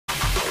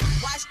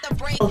I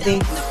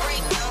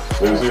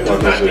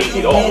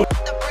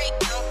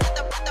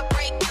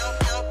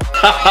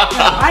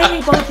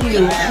hate both of you.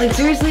 Like,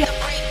 seriously.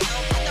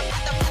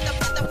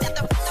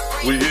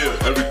 We here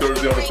every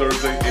Thursday on a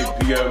Thursday, 8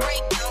 p.m.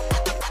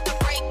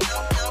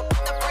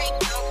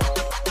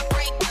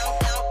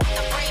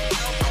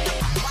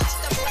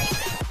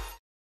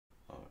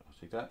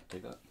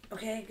 Take that.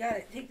 Okay, got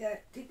it. Take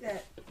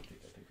that.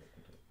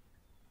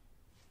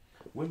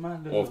 With my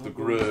Off the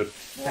grid.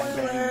 Bang,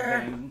 bang,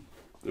 bang.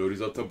 Yo,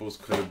 these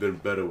Uptempos could have been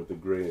better with the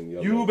gray and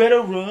yellow. You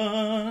better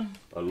run.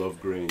 I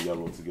love gray and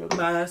yellow together.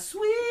 My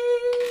sweet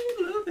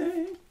little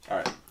thing.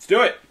 Alright, let's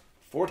do it.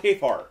 Forte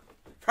heart.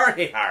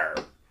 Party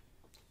hard.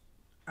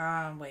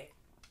 Wait.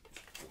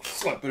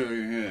 Slap it over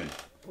your head.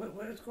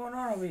 What is going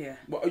on over here?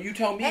 Well, you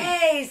tell me.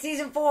 Hey,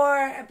 season 4,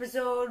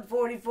 episode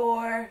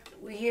 44.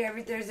 We're here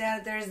every Thursday on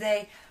a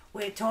Thursday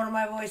with tone of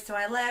my voice to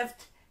my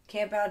left,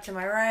 camp out to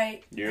my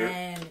right,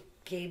 and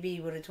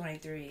KB with a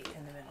 23 in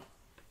the middle.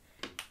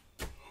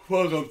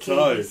 Fuck, I'm KB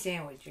tired.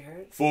 sandwich, you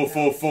heard?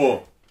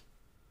 444.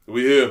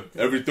 We here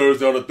every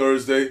Thursday on a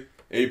Thursday,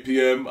 8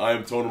 p.m. I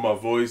am toning my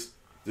voice.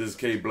 This is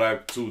K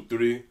Black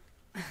 23.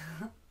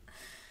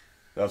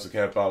 That's a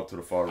camp out to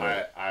the far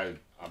right. I'm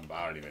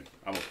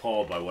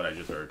appalled by what I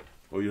just heard.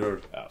 What you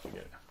heard? Oh,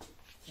 forget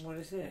it. What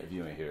is it? If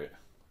you ain't hear it,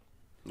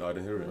 No, I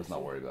didn't hear it. let's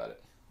not worry about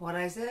it. What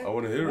I said? I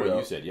want to hear it. Well,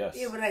 you said yes.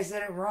 Yeah, but I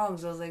said it wrong,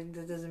 so I was like,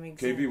 that doesn't make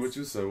sense. KB, what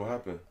you said? What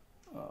happened?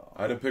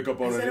 I didn't pick up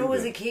on I it. said it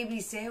was a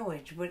KB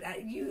sandwich, but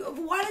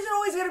why does it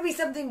always gotta be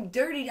something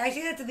dirty? I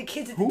say that to the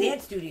kids at the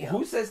dance studio.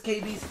 Who says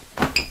KB's?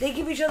 They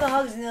give each other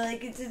hugs and they're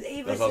like, it's an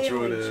Ava That's how sandwich.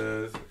 true it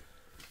is.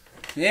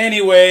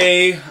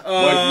 Anyway,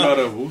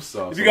 if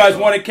if you guys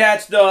want to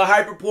catch the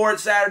Hype Report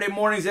Saturday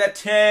mornings at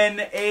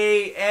 10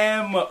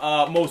 a.m.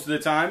 Most of the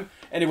time.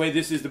 Anyway,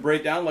 this is the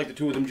breakdown, like the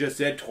two of them just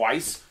said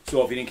twice.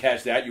 So if you didn't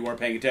catch that, you weren't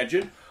paying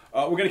attention.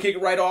 We're going to kick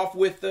it right off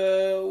with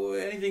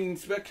anything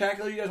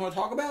spectacular you guys want to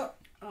talk about?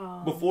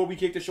 Before we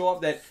kick the show off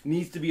that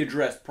needs to be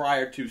addressed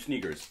prior to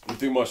sneakers. You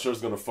think my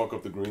shirt's going to fuck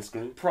up the green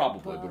screen?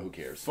 Probably, but who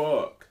cares?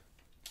 Fuck.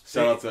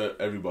 Shout out to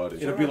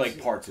everybody. It'll be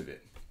like parts of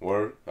it.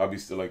 Word? I'll be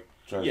still like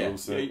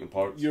translucent in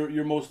parts.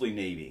 You're mostly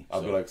navy.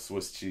 I'll be like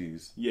Swiss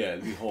cheese. Yeah,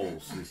 the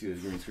holes. You see the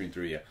green screen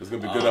through, yeah. It's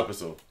going to be a good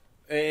episode.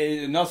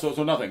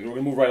 So nothing. We're going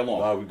to move right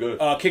along. Nah, we good.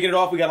 Kicking it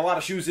off, we got a lot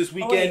of shoes this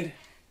weekend.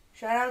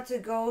 Shout out to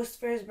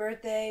Ghost for his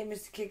birthday,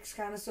 Mr. Kicks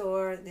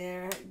Connoisseur.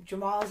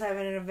 Jamal's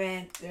having an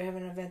event. They're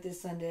having an event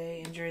this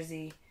Sunday in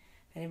Jersey.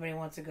 If anybody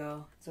wants to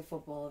go, it's a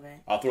football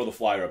event. I'll throw the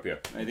flyer up here.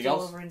 Anything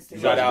else? Over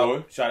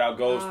Instagram. Shout out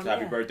Ghost.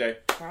 Happy birthday.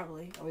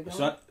 Probably. Are we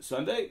going?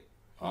 Sunday?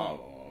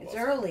 It's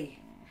early.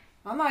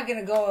 I'm not going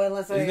to go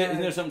unless Isn't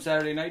there something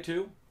Saturday night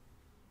too?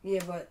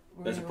 Yeah, but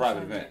that's a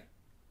private event.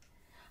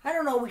 I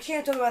don't know. We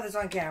can't talk about this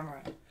on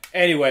camera.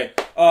 Anyway,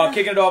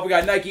 kicking it off, we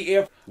got Nike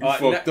Air.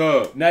 Fucked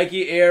up.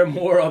 Nike Air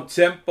more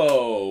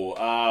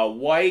Uptempo.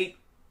 White.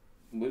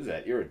 What is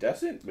that?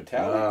 Iridescent?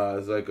 Metallic? Nah,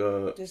 it's like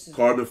a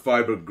carbon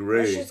fiber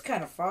gray. That shit's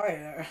kind of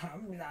fire.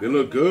 They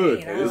look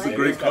good. It's a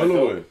great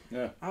colorway.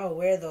 Yeah. I'll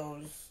wear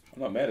those.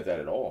 I'm not mad at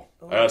that at all.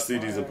 I gotta see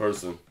these in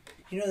person.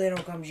 You know they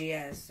don't come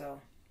GS, so.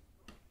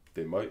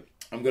 They might.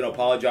 I'm going to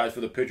apologize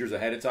for the pictures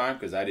ahead of time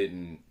because I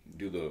didn't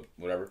do the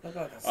whatever.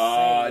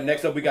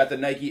 Next up, we got the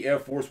Nike Air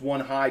Force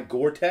One High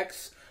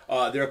Gore-Tex.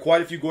 There are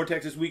quite a few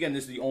Gore-Tex this weekend.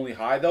 This is the only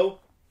high, though.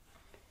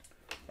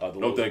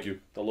 No, thank you.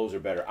 The lows are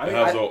better. It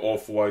has an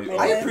off-white.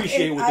 I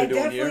appreciate what they're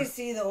doing here. I definitely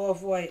see the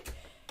off-white.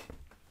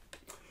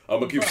 I'm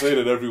going to keep saying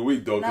it every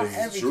week, though,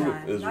 because it's true.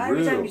 It's not real.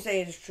 every time you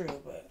say it is true,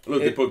 but...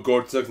 Look, they put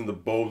Gore-Tex in the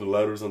bold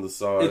letters on the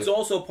side. It's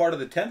also part of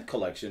the 10th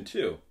collection,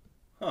 too.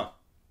 Huh.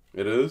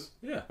 It is?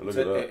 Yeah. Look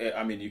at that.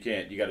 I mean, you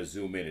got to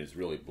zoom in. It's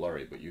really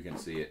blurry, but you can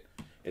see it.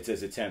 It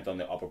says the 10th on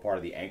the upper part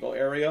of the ankle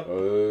area.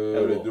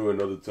 They do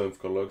another 10th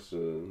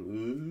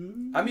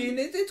collection. I mean,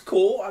 it's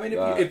cool. I mean,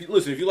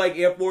 if you like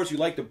Air Force, you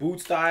like the boot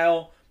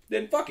style,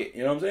 then fuck it.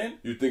 You know what I'm saying?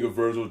 You think if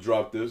Virgil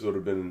dropped this, it would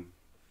have been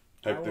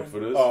hectic for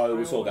this? It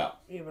was sold out.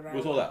 Yeah, but it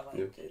was sold out.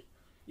 Yeah.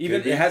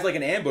 Even it has like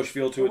an ambush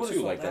feel to it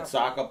too, like that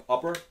sock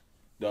upper,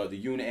 the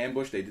Yoon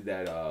ambush. They did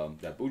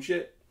that boot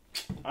shit.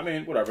 I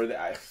mean, whatever.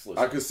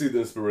 I could see the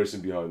inspiration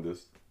behind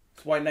this.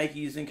 That's why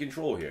Nike's in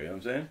control here. You know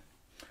what I'm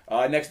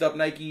saying? Next up,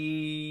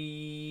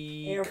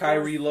 Nike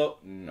Kyrie Low.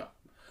 No.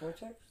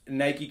 Gore-Tex?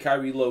 Nike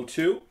Kyrie Low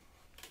 2.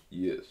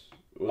 Yes.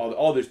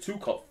 There's two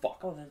colors. Fuck.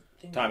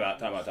 Time out.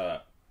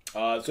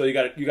 So you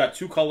got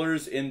two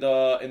colors in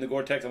the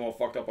Gore-Tex. I'm all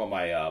fucked up on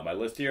my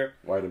list here.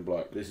 White and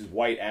black. This is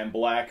white and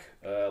black.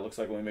 Looks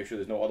like, let me make sure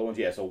there's no other ones.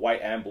 Yeah, so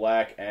white and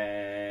black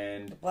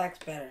and... The black's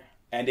better.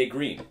 And a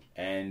green.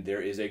 And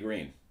there is a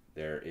green.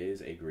 There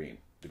is a green.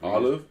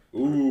 Olive?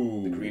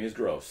 Ooh. The green is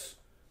gross.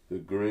 The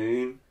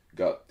green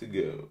got to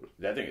go.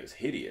 That thing is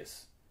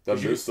hideous. That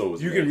midsole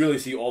is You can really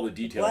see all the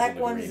details. Black in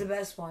the one green. is the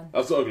best one.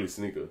 That's an ugly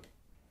sneaker.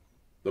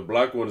 The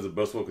black one is the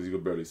best one because you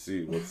can barely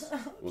see what's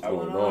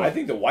going on. I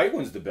think the white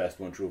one's the best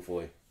one,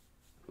 truthfully.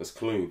 It's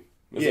clean.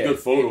 It's a good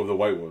photo of the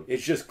white one.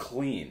 It's just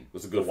clean.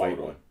 It's a good white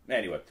photo. one.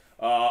 Anyway,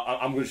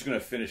 I'm just going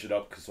to finish it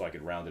up so I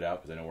can round it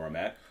out because I know where I'm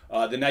at.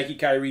 The Nike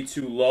Kyrie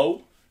 2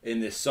 Low. in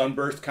this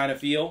sunburst kind of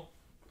feel.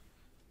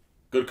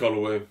 Good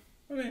colorway.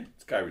 I mean,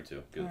 it's Kyrie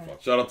too. Good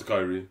fuck. Shout out to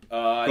Kyrie.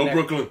 Go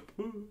Brooklyn.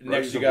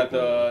 Next, you got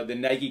the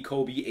Nike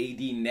Kobe AD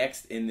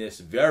NXT in this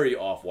very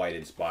off-white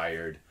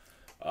inspired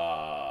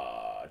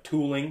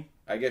tooling,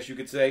 I guess you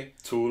could say.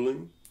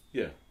 Tooling?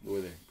 Yeah, the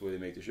way they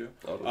make the shoe.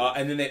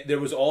 And then there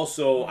was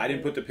also, I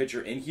didn't put the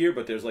picture in here,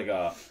 but there's like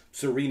a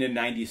Serena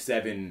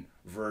 97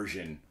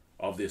 version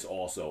of this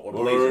also. Or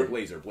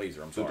Blazer,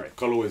 I'm sorry. The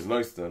colorway's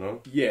nice then, huh?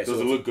 Yeah. Does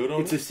it look good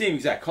on It's the same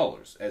exact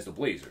colors as the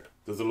Blazer.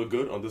 Does it look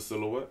good on this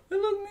silhouette? It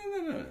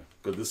look,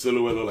 Because this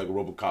silhouette look like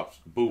Robocop's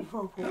boot.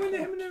 no.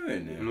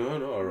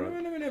 No,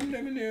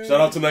 alright.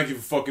 Shout out to Nike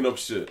for fucking up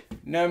shit.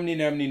 Nike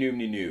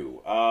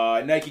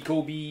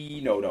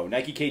Kobe,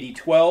 Nike KD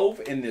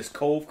 12 in this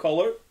Cove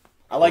color.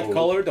 I like the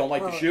color, don't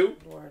like the shoe.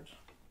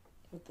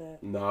 With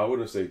that. Nah, I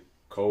wouldn't say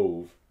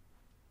Cove.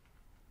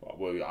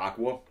 What,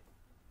 aqua?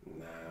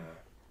 Nah.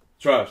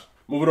 Trash.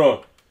 Moving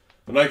on.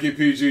 The Nike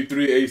PG3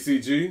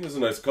 ACG. This is a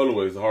nice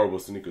colorway. It's a horrible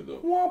sneaker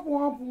though.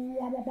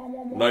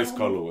 Nice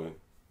colorway.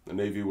 The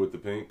navy with the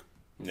pink.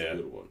 That's a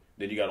good one.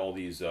 Then you got all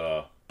these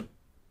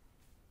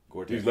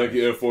Gore-Tex. These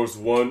Nike Air Force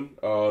One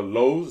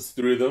lows. It's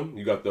 3 of them.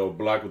 You got the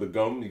black with the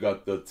gum. You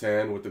got the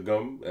tan with the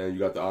gum. And you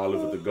got the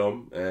olive with the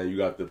gum. And you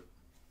got the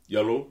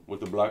yellow with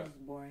the black. That's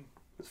boring.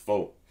 It's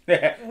faux.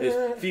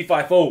 It's fee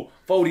fi fo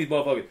these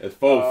motherfuckers. It's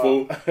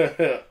faux.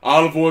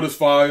 Olive one is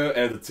fire,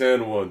 and the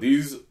tan one.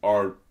 These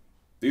are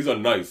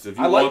nice. If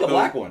you I like want the them,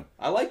 black one.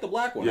 I like the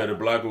black one. Yeah, the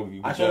black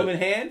one. I saw them in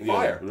hand.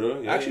 Fire.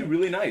 Really? Yeah. Actually,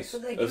 really nice.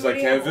 So It's like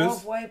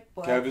canvas.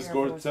 Canvas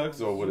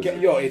Gore-Tex or what is it?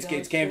 Yo,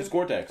 it's canvas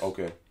Gore-Tex.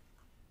 Okay.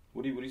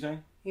 What are you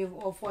saying? You have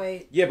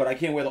off-white. Yeah, but I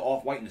can't wear the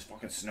off-white in this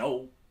fucking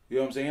snow. You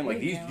know what I'm saying? Like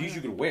these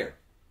you could wear.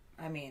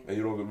 I mean, And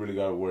you don't really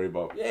gotta worry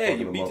about. Yeah,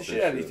 you beat the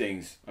shit out of these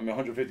things. I mean,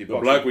 $150. The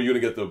black one, you're gonna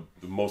get the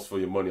most for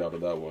your money out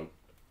of that one.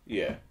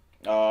 Yeah.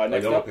 The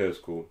Next yellow up. pair is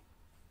cool.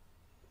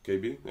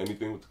 KB,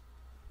 anything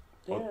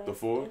with the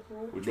 4?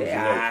 Which one's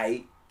Yeah. you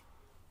like?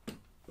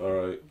 All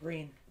right.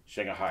 green.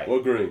 Shanghai.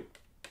 What green?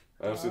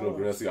 I don't see no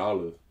green. I see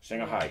olive.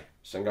 Shanghai.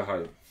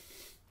 Shanghai.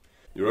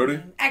 You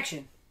ready?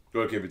 Action. Go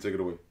ahead, KB. Take it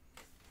away.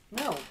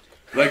 No.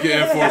 Nike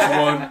Air Force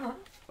One.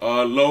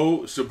 Low,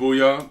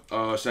 Shibuya,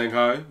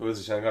 Shanghai. What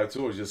is it, Shanghai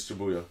too, or just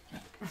Shibuya?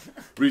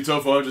 Retail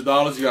for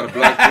 $100. You got a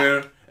black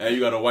pair, and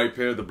you got a white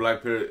pair. The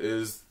black pair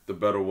is the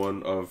better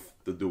one of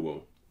the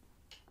duo.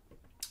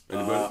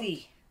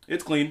 Anybody?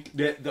 It's clean.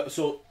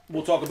 So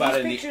we'll talk about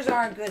it. These pictures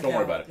aren't good. Don't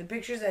worry about it. The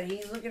pictures that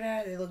he's looking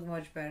at, they look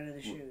much better than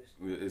the shoes.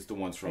 It's the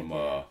ones from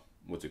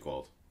what's it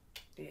called?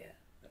 Yeah,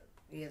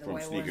 the From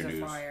white Sneaker ones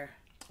News. are fire.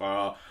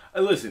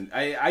 Listen,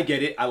 I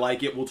get it. I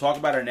like it. We'll talk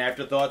about it in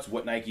afterthoughts,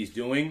 what Nike's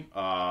doing.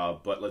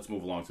 But let's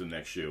move along to the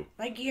next shoe.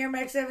 Nike Air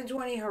Max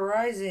 720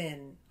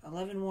 Horizon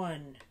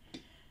 11-1.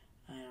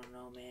 I don't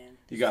know, man.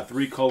 You got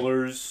 3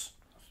 colors.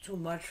 It's too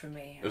much for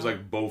me. It's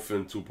like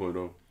Bowfin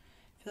 2.0.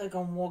 I feel like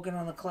I'm walking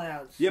on the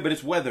clouds. Yeah, but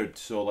it's weathered.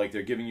 So, like,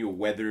 they're giving you a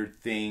weathered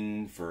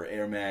thing for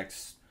Air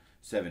Max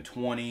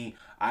 720.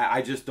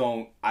 I just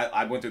don't...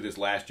 I went through this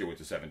last year with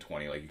the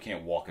 720. Like, you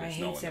can't walk in the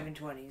snow. I hate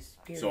 720s.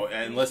 Period. So,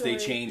 unless they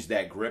change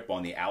that grip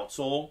on the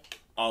outsole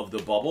of the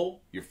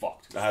bubble, you're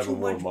fucked. I haven't Too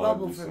worn much mine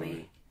bubble recently. for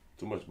me.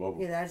 Too much bubble.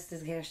 Yeah, that's the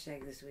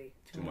hashtag this week.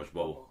 Too much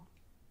bubble.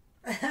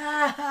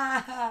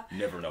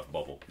 Never enough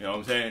bubble. You know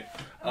what I'm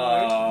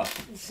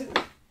saying?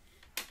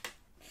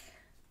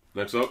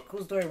 Next up.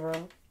 Cool story,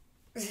 bro.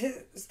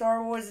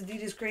 Star Wars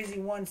Adidas Crazy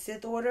 1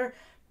 Sith Order.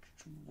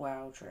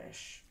 Wow,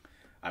 trash.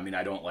 I mean,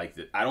 I don't like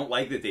that. I don't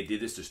like that they did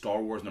this to Star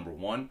Wars, number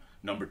 1.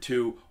 Number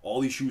 2,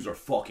 all these shoes are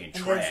fucking And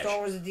trash. then Star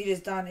Wars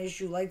Adidas Don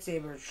Issue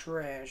Lightsaber,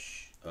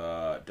 trash.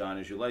 Don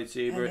Issue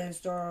Lightsaber. And then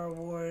Star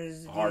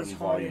Wars Hardened Adidas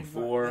Volume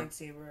 4.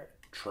 Lightsaber.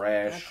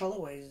 Trash. That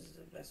colorway is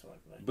the best one.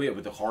 But yeah,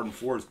 but the Hardened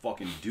 4 is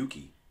fucking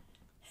dookie.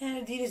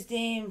 And Adidas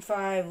Dame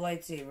 5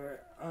 Lightsaber.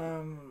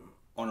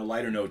 On a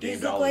lighter note, Dame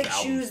These look Dollar's like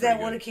album's shoes pretty that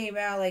good. would have came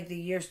out like the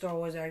year Star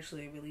Wars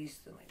actually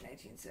released in like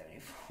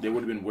 1974. They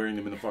would have been wearing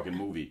them in the fucking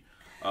movie.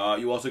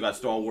 You also got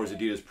Star Wars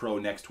Adidas Pro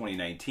Next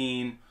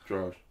 2019.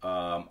 Trash.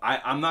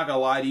 I'm not gonna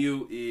lie to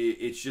you.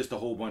 It's just a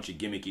whole bunch of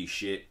gimmicky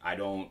shit. I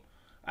don't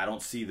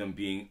see them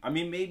being. I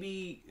mean,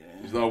 maybe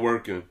It's not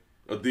working.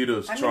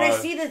 Adidas, I mean, try. I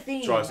see the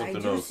theme. Try something I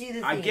do else. see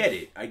the theme. I get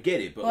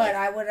it. But But like,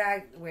 I would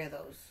wear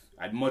those.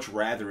 I'd much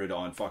rather it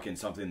on fucking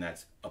something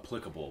that's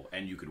applicable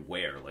and you could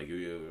wear. Like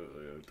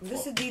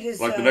This Adidas.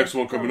 Like the next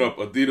one coming up,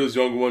 Adidas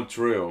Young One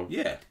Trail.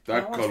 yeah.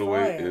 That one's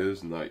colorway fire.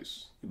 is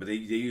nice. But they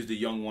used the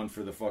young one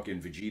for the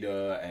fucking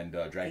Vegeta and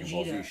Dragon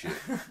Ball Z Vegeta. shit.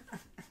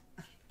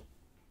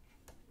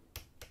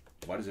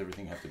 Why does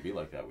everything have to be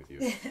like that with you?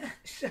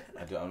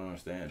 I don't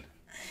understand.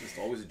 It's just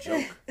always a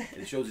joke.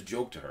 It shows a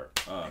joke to her.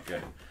 Oh,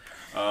 okay.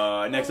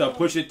 Next up,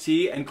 Pusha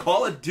T and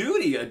Call of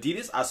Duty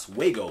Adidas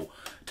Oswego,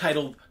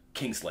 titled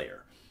Kingslayer.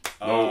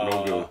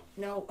 No good.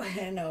 No,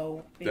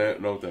 no.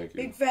 No, thank you.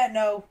 Big fat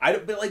no.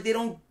 But like they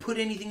don't put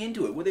anything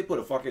into it. Would they put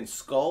a fucking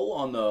skull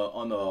on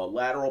the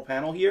lateral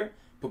panel here?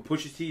 Put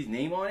Pusha T's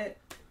name on it,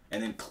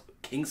 and then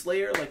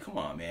Kingslayer? Like, come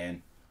on,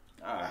 man.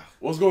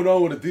 What's going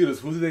on with Adidas?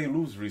 Who did they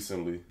lose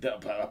recently?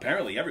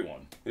 Apparently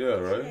everyone. Yeah,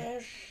 right?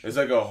 Trash. It's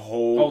like a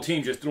Whole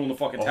team just threw in the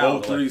fucking a towel.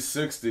 whole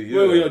 360,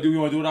 yeah. Wait, do we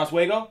want to do an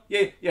Oswego?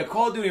 Yeah,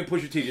 Call of Duty and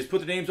Pusha T. Just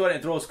put the names on it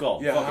and throw a skull.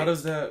 Yeah, Fuck how it.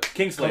 does that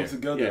Kingslayer.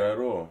 come together at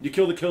all? You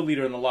killed the kill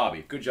leader in the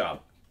lobby. Good job.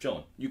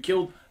 Chilling. You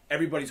killed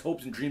everybody's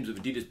hopes and dreams of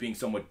Adidas being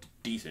somewhat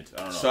decent.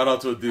 I don't know. Shout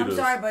out to Adidas. I'm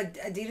sorry, but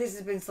Adidas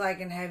has been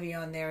slacking heavy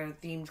on their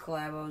themed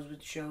collabos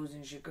with shows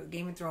and shit.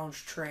 Game of Thrones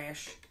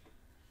trash.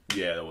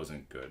 Yeah, that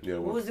wasn't good. Yeah,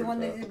 What was the one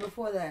they did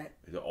before that?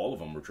 All of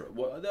them were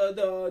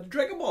the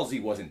Dragon Ball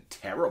Z wasn't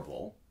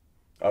terrible.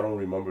 I don't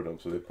remember them,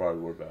 so they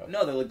probably were bad.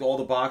 No, they like all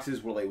the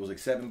boxes were like it was like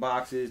 7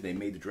 boxes. They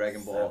made the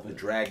Dragon Ball. The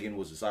dragon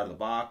was the side of the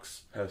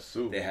box.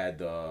 They had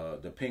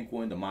the pink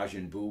one. The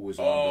Majin Buu was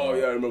on.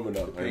 Yeah, I remember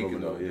now. The pink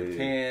and the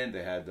tan.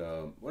 They had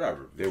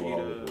whatever. They were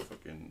Vegeta,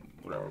 fucking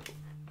whatever.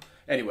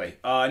 Anyway,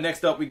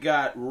 next up we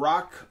got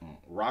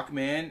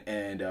Rockman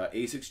and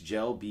Asics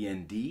Gel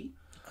BND.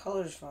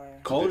 Colors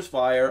fire. Colors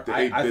fire.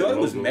 I thought it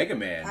was logo. Mega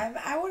Man.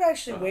 I would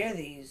actually wear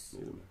these.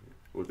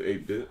 With the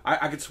 8-bit.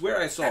 I could swear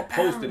I saw a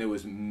post and it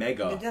was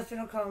Mega. They definitely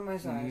don't cover my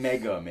size.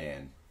 Mega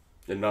Man.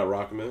 And not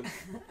Rockman.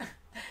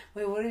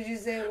 Wait, what did you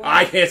say?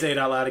 I can't say it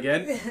out loud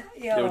again.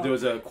 Yo, there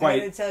was a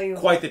quite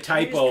the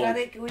typo.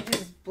 Can we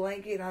just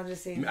blanket and I'll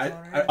just say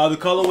the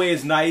colorway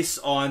is nice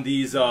on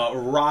these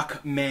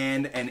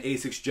Rockman and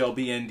Asics Gel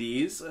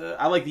BNDs.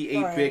 I like the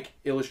 8-bit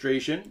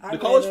illustration. The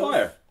color's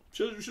fire.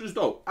 Should is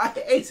dope.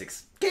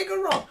 Asics. Can't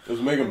go wrong. It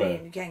was Mega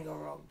Man. You can't go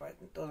wrong, but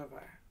those are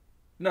fire.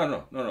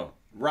 No.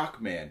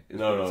 Rockman.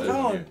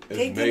 Tone,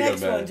 take the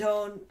next one,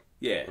 Tone.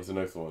 Yeah. What's the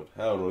next one?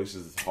 Hell no, this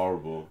is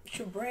horrible. It's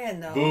your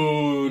brand, though.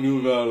 Boo,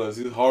 New Balance.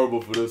 He's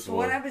horrible for this So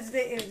one. what happens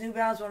if New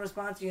Balance want to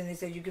sponsor you and they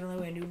said you can only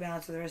wear New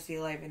Balance for the rest of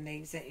your life and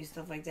they sent you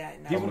stuff like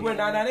that? People wear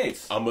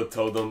 998s. I'm going to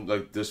tell them,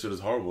 like, this shit is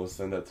horrible.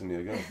 Send that to me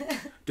again.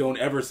 Don't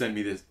ever send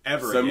me this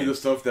ever Send me the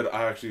stuff that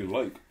I actually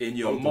like. in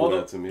your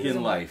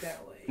motherfucking life.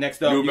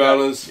 Next up, New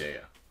Balance. Yeah.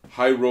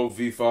 High Road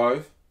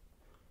V5.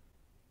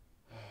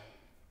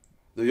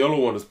 The yellow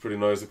one is pretty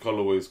nice. The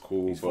colorway is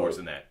cool. He's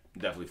forcing that.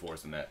 Definitely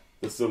forcing that.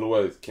 The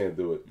silhouette can't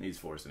do it. He's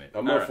forcing it.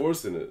 I'm not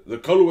forcing it. The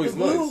colorway is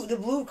nice. The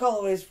blue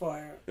colorway is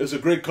fire. It's a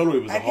great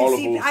colorway. It's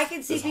I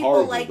can see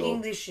people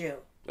liking this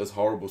shoe. It's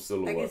horrible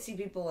silhouette. I can see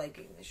people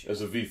liking this shoe. It's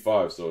a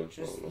V5, so it's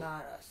just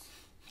not us.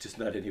 Just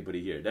not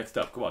anybody here. Next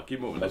up, come on, keep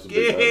moving. Let's go.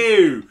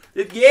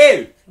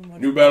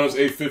 New Balance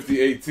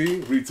 850 AT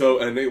retail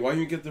NA. Why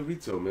you get the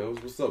retail, man?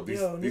 What's up?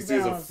 These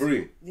things are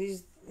free.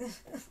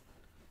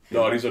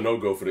 No, these are no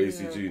go for the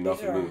ACG, not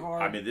for me.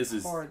 I mean, this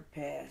is hard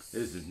pass.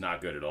 This is not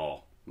good at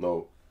all.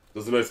 No,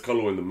 there's a nice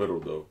color in the middle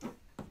though.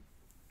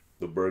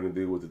 The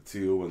burgundy with the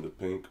teal and the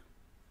pink.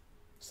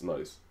 It's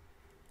nice.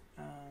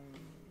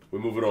 We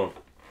move it on.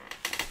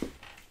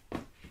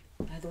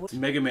 It's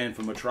Mega Man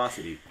from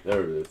Atrocity.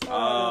 There it is.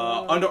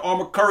 Under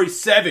Armour Curry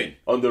 7.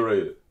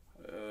 Underrated.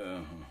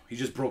 He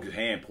just broke his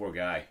hand, poor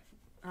guy.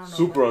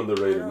 Super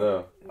underrated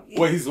now. Yeah.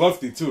 Wait, he's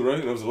lefty too, right?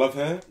 It was a left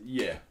hand?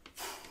 Yeah.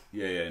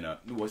 No.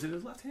 Was it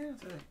his left hand?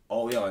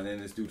 Oh, yeah, and then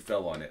this dude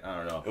fell on it. I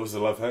don't know. It was a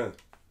left hand.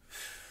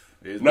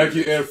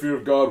 Nike Air Fear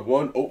of God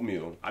 1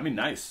 Oatmeal. I mean,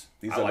 nice.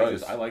 These are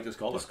nice. I like this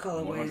color. This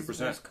colorway 100%. is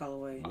the best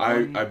colorway.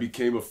 I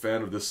became a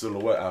fan of this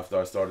silhouette after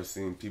I started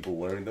seeing people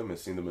wearing them and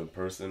seeing them in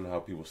person, how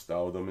people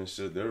style them and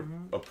shit. They're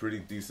a pretty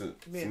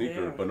decent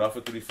sneaker, but not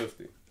for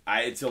 $350.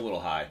 It's a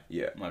little high.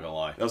 Yeah. I'm not gonna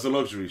lie. That's a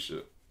luxury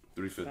shit.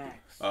 $350.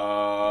 Facts.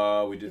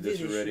 We did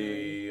this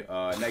already.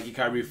 Nike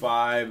Kyrie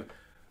 5.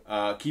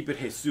 Keep it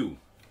Jesus.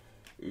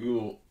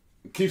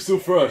 Keep Sue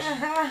fresh.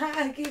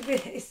 Keep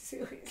it Jesus.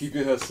 Keep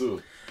it Jesus.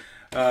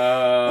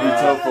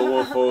 Retail for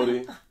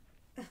 140.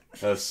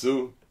 Jesus.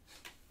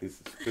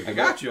 I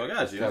got you.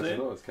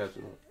 Catching on. It's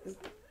catching on.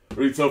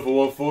 Retail for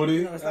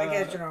 140. No, it's not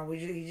catching on.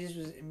 He just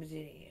was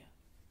imitating you.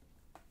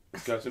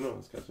 It's catching on.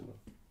 It's catching on.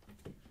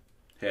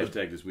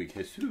 Hashtag this week,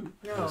 Jesus.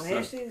 No,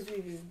 hashtag this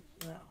week is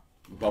no.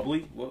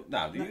 Bubbly? Well,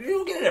 no, you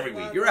don't get it every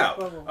week. You're out.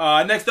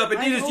 Next up,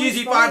 Adidas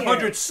Yeezy Yeezy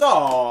 500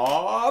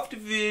 Soft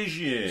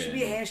Vision. It should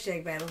be a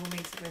hashtag battle. Who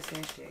makes the best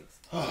hashtags?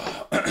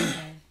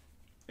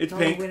 It's Don't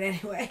pink. win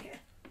anyway.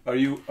 Are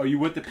you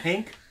with the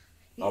pink?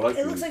 I like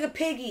it looks like a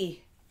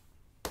piggy.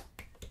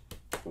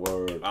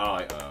 Word.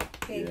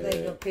 Pink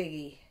like a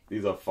piggy.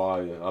 These are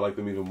fire. I like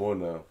them even more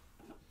now.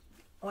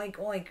 Oink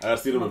oink. I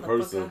see them in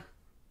person.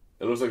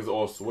 It looks like it's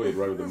all suede,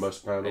 right, with the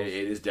mesh panels. It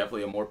is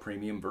definitely a more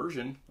premium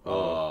version.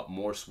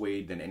 More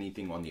suede than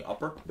anything on the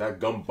upper. That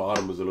gum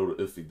bottom is a little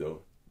iffy,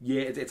 though.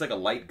 Yeah, it's like a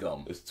light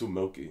gum. It's too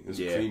milky. It's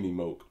creamy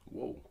milk.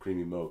 Whoa.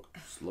 Creamy milk.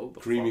 Slow the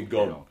creamy fuck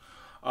gum. down.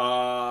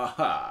 Are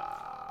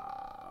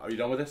you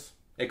done with this?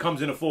 It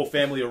comes in a full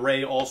family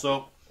array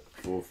also.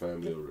 Full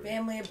family array.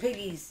 Family of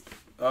piggies.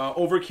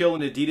 Overkill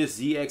and Adidas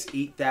ZX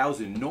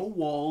 8000. No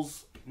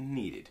walls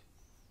needed.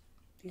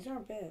 These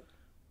aren't bad.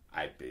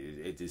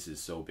 This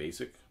is so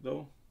basic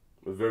though.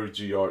 A very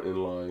GR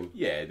inline.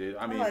 Yeah,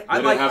 I mean, I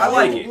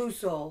like it. Blue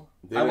sole.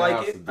 I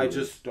like it. I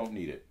just don't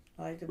need it.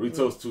 I like the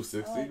Retail's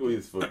 $260. What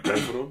is for both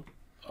of them?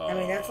 I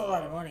mean, that's a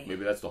lot of money.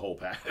 Maybe that's the whole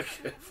pack.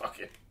 Fuck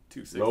it.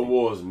 260. No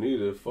wars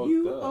needed. Fuck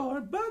You that.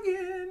 are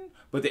bugging.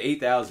 But the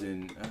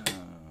 8,000,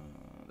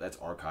 that's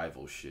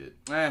archival shit.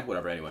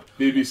 Whatever. Anyway.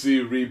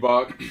 BBC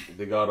Reebok.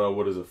 They got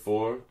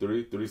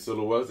three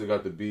silhouettes. They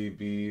got the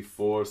BB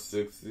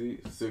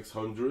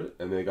 600,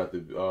 and they got the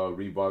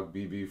Reebok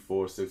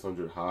BB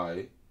 600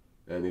 high,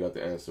 and they got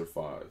the Answer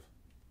 5.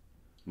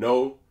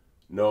 No.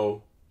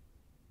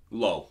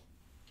 Low.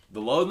 The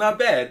low's not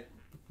bad.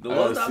 The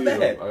low's not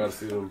bad. I gotta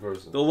see them in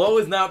person. The low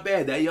is not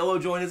bad. That yellow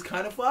joint is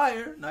kind of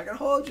fire. Not gonna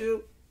hold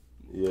you.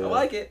 Yeah. I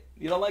like it.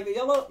 You don't like the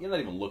yellow? You're not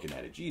even looking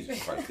at it.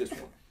 Jesus Christ, this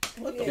one.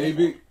 What the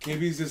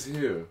KB's just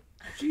here.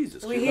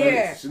 Jesus We Christ.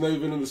 here. She's not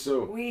even in the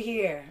show. We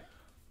here.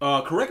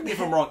 Correct me if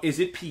I'm wrong. Is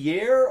it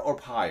Pierre or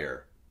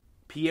Pyre?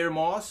 Pierre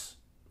Moss?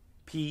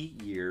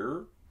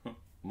 Pierre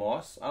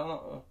Moss? I don't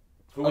know.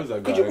 Who is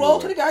that guy? Could you roll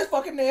anyway? to the guy's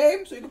fucking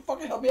name so you can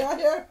fucking help me out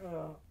here?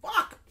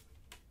 Fuck.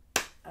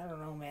 I don't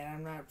know, man.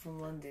 I'm not from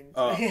London.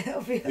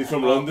 He's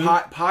from London?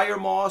 Pyre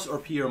Moss or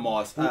Pierre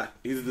Moss?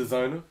 He's a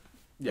designer?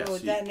 Yes.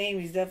 With that name,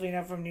 he's definitely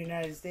not from the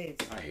United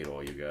States. I hate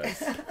all you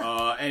guys.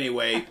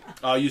 Anyway,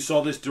 you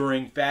saw this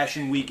during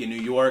Fashion Week in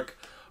New York.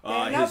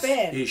 Not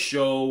bad. His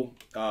show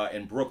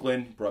in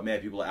Brooklyn brought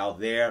mad people out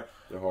there.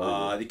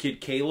 The kid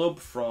Caleb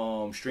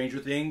from Stranger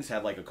Things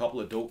had like a couple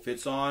of dope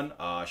fits on.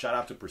 Shout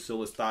out to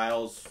Priscilla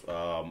Styles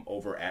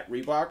over at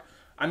Reebok.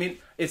 I mean,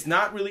 it's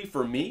not really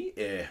for me.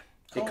 It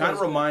kind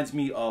of reminds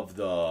me of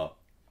the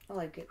I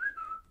like it.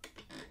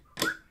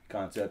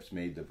 Concepts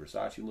made the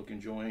Versace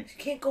looking joint. You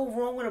can't go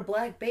wrong with a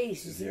black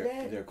base. You see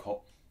that?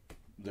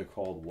 They're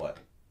called what?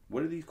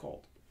 What are these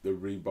called? The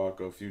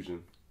Reebok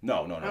Fusion.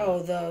 No.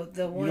 Oh,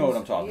 the ones. You know what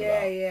I'm talking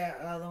about.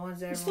 Yeah. The ones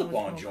that The everyone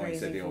slip-on was going joints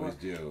crazy that they for. always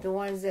do. The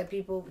ones that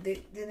people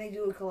didn't they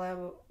do a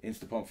collab?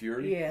 Instapump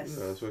Fury? Yes.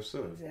 Yeah, that's what I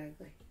said.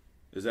 Exactly.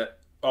 Is that?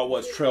 Oh, well,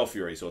 it's Trail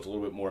Fury, so it's a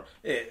little bit more.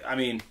 I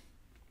mean,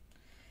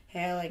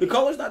 Hey, I like the it.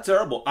 color's not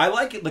terrible. I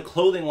like it. The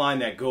clothing line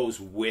that goes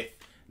with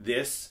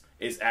this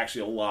is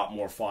actually a lot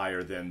more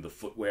fire than the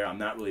footwear. I'm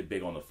not really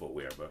big on the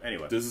footwear, but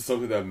anyway. This is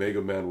something that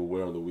Mega Man will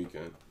wear on the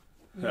weekend.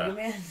 Mega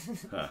Man.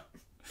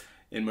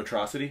 In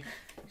Metrocity?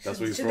 That's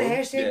what he's Should from? the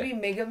hashtag Yeah. be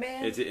Mega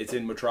Man? It's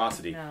in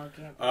Metrocity. No, it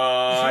can't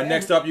be.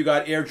 Next up, you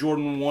got Air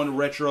Jordan 1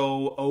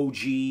 Retro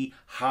OG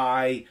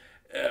High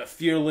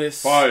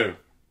Fearless. Fire.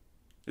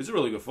 It's a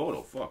really good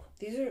photo. Fuck.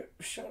 These are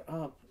shut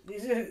up.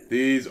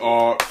 These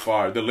are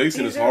fire. The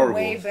lacing These is are horrible.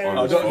 way better on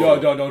than this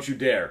photo. Don't you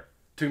dare.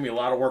 Took me a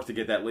lot of work to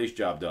get that lace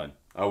job done.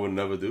 I would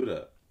never do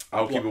that.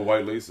 I'll keep it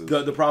white laces.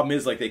 The problem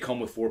is, like, they come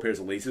with 4 pairs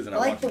of laces, and I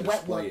I like want the to wet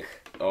display look. it.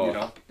 Oh. You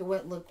know? The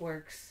wet look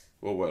works.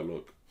 What wet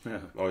look? Yeah.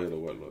 Oh, yeah, the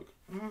wet look.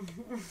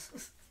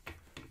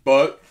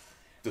 But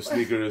the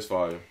sneaker is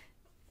fire.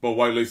 But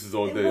white laces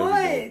all day. every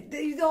day. What?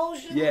 The whole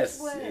shit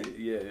Yes. looks wet.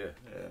 Yeah.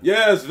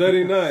 Yes,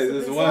 very nice.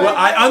 It's white. Well,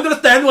 I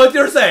understand what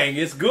you're saying.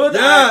 It's good.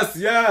 Yes,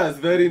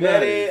 very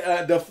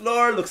nice. The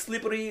floor looks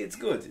slippery. It's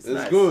good. It's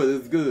nice.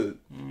 It's good.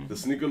 The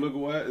sneaker look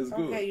wet, it's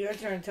good. Okay, your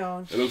turn,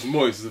 Tone. It looks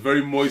moist. It's a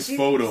very moist See-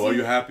 photo. see- Are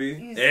you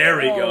happy? There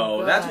we Oh, go.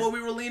 God. That's what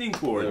we were leaning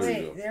towards. There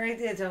we go. Wait, they're right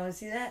there, Tone.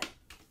 See that?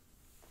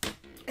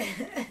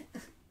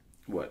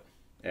 What?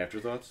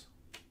 Afterthoughts?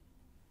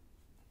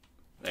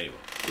 Anyway.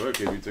 Go ahead,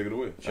 KB, take it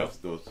away. Sure.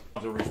 Afterthoughts.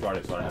 I'll have to restart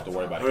it so I don't have to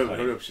worry about Hurry it. up,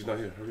 hurry up. She's not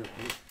here. Hurry up.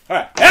 All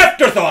right.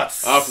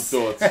 Afterthoughts!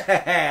 Afterthoughts.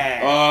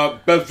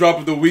 Best drop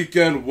of the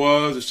weekend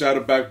was a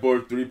Shadow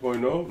Backboard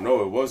 3.0.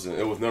 No, it wasn't.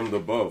 It was none of the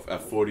above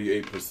at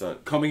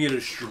 48%. Coming in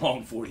a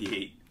strong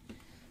 48.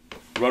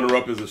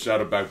 Runner-up is a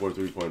Shadow Backboard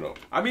 3.0.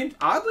 I mean,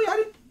 oddly,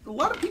 a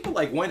lot of people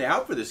like went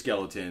out for the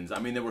skeletons. I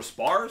mean, they were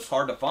sparse,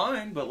 hard to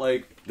find, but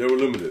like They were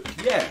limited.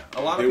 yeah,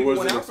 a lot of They people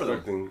wasn't went out for them.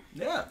 expecting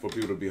Yeah. for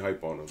people to be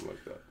hype on them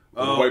like that.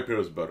 But the white pair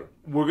is better.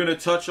 We're gonna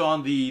touch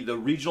on the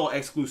regional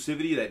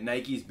exclusivity that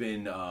Nike's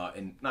been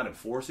not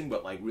enforcing,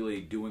 but like really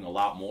doing a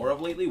lot more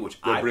of lately,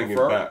 which They're I bringing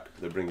prefer. back.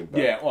 They're bringing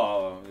back. Yeah,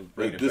 well,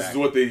 bring it This back. is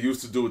what they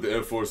used to do with the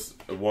Air Force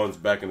Ones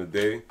back in the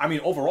day. I mean,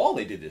 overall,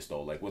 they did this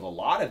though. Like with a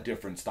lot of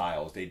different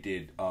styles, they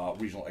did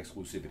regional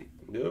exclusivity.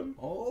 Yeah.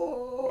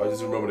 Oh, I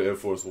just remember the Air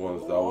Force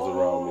Ones that was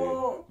around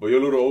me. But you're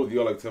a little old.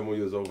 You're like 10 more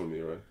years older than me,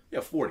 right?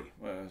 Yeah, 40.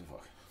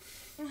 Fuck.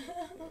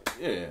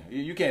 Yeah,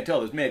 you can't tell.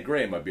 There's mad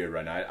gray in my beard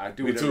right now. I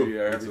do Me it too.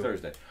 every Me too.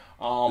 Thursday.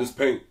 This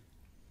paint.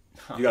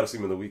 You got to see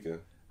me on the weekend.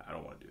 I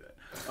don't want to do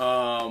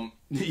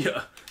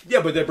that.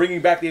 Yeah, but they're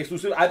bringing back the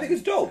exclusive. I think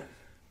it's dope.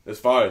 It's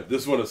fire.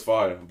 This one is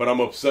fire. But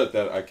I'm upset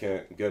that I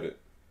can't get it.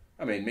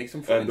 I mean, make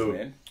some friends,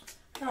 man.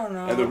 I don't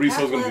know. And the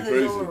resale's gonna be Patent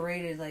crazy. leather's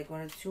overrated. Like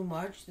when it's too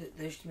much, the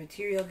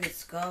material gets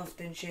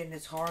scuffed and shit, and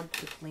it's hard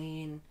to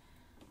clean.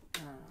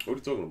 What are you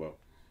talking about?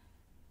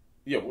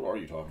 Yeah, what are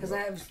you talking Because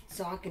about? I have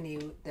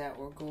Saucony that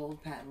were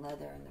gold patent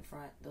leather in the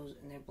front, those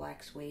and they're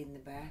black suede in the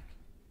back.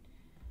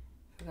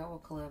 Forgot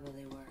what color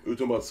they were. You're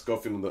talking about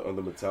scuffing on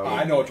the metallic.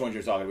 I know which ones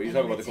you're talking about. You're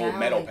talking about the gold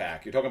metal metallic.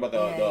 pack. You're talking about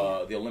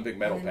the Olympic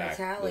metal And the pack.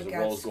 metallic There's a got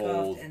rose scuffed,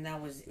 gold, and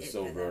that was the it.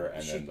 silver,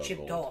 and shit then the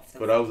chipped gold. off.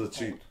 But that was a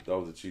cheap. That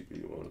was a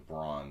cheapie one.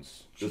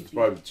 bronze. This is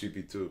probably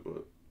cheapie too.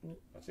 But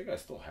I think I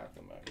still have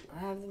them actually. I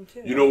have them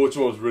too. you know which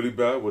one was really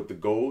bad with the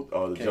gold?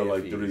 The Gel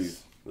Light KFEs.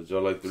 3s. The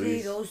gel like See,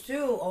 threes. those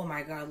two. Oh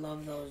my god,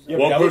 love those. Yeah,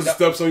 One but person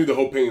steps on you, the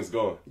whole paint is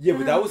gone. Yeah,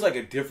 but that was like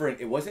a different.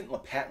 It wasn't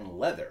like patent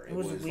leather. It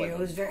was like weird. It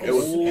was very. It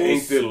was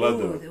painted smooth.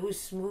 leather. It was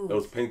smooth. It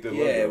was painted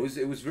Yeah, leather.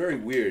 it was very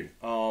weird.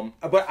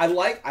 But I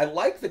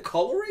like the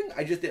coloring.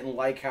 I just didn't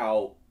like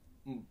how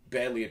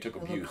badly it took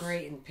It abuse. looked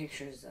great in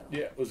pictures though.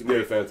 Yeah, it was a Yeah,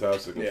 great.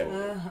 fantastic.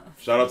 Yeah.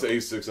 Shout out to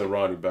A6 and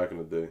Ronnie back in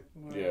the day.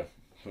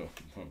 Yeah,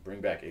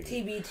 bring back A.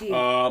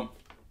 TBT.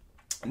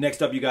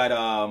 Next up, you got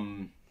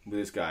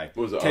this guy,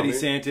 What was it, Teddy Ame?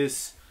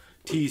 Santis,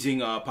 teasing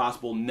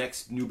possible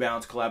next New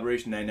Balance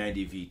collaboration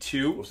 990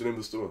 V2. What's the name of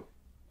the store?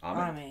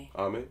 Ame.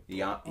 Ame?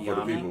 For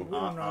the people.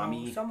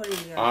 Ami. Somebody.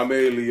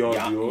 Ame Leon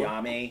Dior.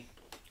 Yame.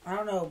 I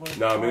don't know, but it's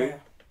Nah,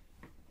 fire.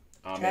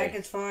 Ame.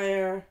 Jacket's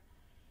fire.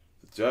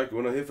 The jacket.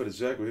 We're not here for the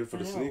jacket. We're here for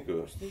the I know.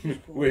 sneaker. Sneaker's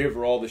cool. We're here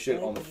for all the shit I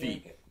like on the the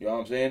feet. jacket. You know what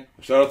I'm saying?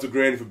 Shout out to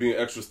Granny for being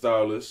extra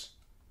stylish.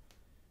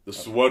 The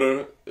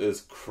sweater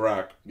is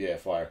crack Yeah,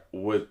 fire.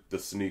 with the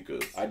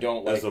sneakers. I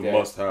don't like It's a that.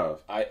 must-have.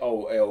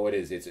 It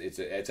is.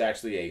 It's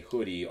actually a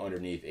hoodie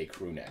underneath a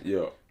crew neck.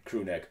 Yeah.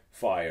 Crew neck,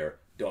 fire.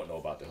 Don't know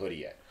about the hoodie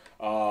yet.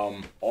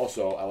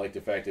 Also, I like the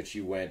fact that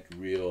she went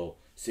real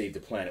save the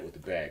planet with the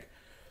bag.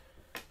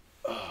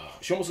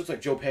 She almost looks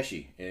like Joe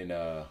Pesci in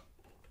I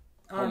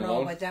don't Home know,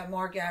 Alone? but that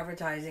Mark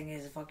advertising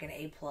is fucking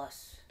A+.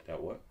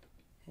 that what?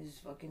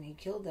 He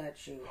killed that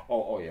shoe.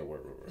 Oh yeah,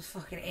 word. It's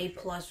fucking A+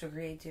 for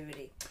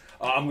creativity.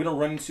 I'm gonna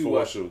run into For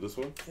what shoe? This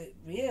one?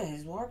 Yeah,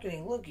 his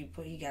marketing. Look,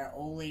 he got an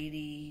old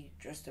lady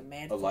dressed a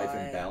mad A Life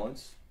fly, in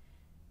Balance.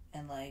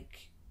 and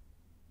like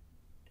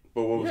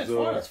But what was Yeah, it's the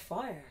fire. that's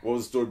fire. what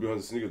was the story behind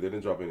the sneaker? They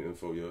didn't drop any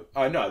info yet.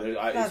 No, Not it's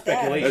that.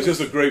 speculation. It's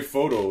just a great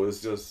photo.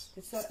 It's just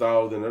It's not-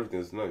 styled and everything.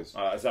 It's nice.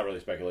 It's not really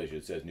speculation.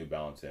 It says New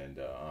Balance and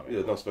Yeah,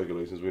 it's not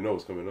speculations. We know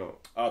it's coming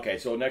out. Okay,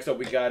 so next up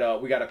we got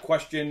a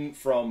question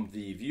from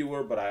the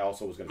viewer, but I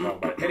also was going to talk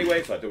about it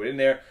anyway, so I threw it in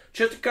there.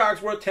 Chester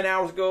Cogsworth, 10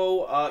 hours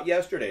ago,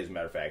 yesterday, as a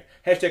matter of fact.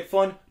 Hashtag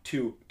fun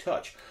to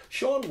touch.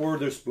 Sean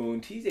Witherspoon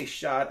teased a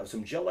shot of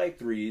some Gel-Lyte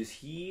 3s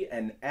he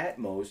and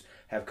Atmos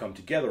have come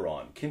together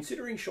on.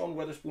 Considering Sean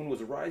Witherspoon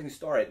was a rising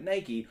star at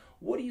Nike,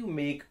 what do you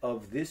make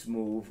of this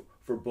move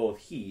for both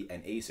he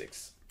and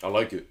Asics? I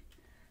like it.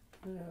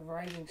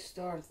 Rising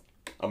star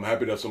I'm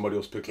happy that somebody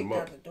else picked him kicked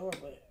up. out the door,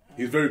 but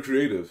He's very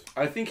creative.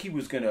 I think he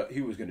was gonna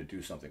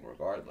do something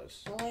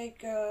regardless. I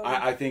like.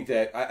 I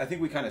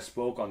think we kind of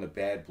spoke on the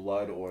bad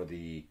blood or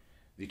the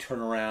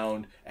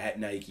turnaround at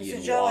Nike it's a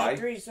and Gel why. Lyte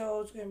 3,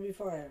 so it's gonna be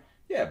fire.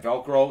 Yeah,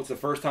 Velcro. It's the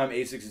first time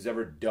Asics has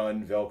ever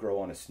done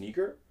Velcro on a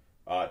sneaker,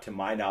 to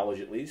my knowledge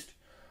at least.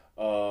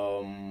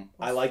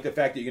 I like the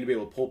fact that you're gonna be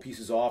able to pull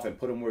pieces off and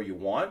put them where you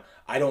want.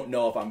 I don't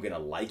know if I'm gonna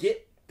like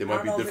it. There I might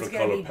don't be know if different it's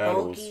gonna color be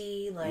panels.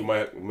 bulky, like- You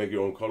might make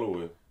your own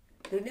colorway.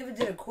 They never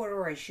did a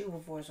corduroy shoe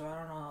before, so I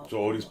don't know. How So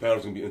all these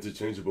panels can be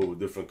interchangeable with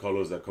different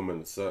colors that come in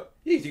the set.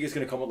 Yeah, you think it's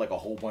gonna come with like a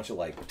whole bunch of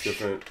like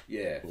Different.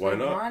 Yeah, Why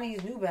not?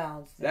 Ronnie's New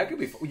Balance. that could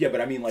be. Yeah,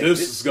 but I mean like This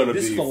is gonna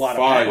this be is a lot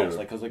fire. of panels.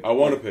 Like, cause like I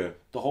want a like, pair.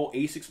 The whole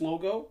Asics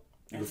logo.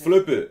 You can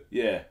flip it.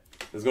 Yeah,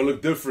 It's gonna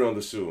look different on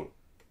the shoe.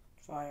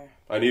 Fire.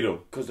 I need them.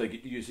 because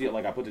like you see it.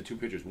 Like I put the two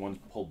pictures. One's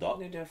pulled up.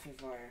 They're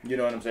definitely fire. You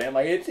know what I'm saying?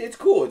 Like it's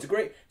cool. It's a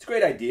great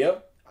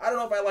idea. I don't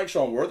know if I like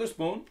Sean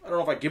Witherspoon. I don't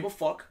know if I give a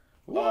fuck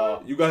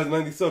You guys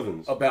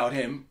 97s. about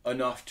him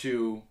enough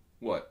to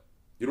what?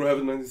 You don't have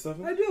a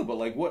 97? I do, but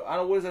like what? I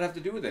don't. What does that have to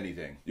do with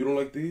anything? You don't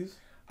like these?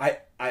 I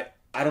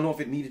don't know if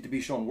it needed to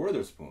be Sean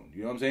Witherspoon.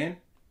 You know what I'm saying?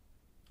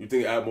 You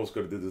think Atmos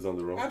could have did this on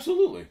their own?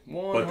 Absolutely, they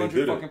 100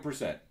 didn't. fucking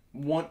percent.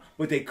 But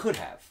they could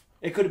have.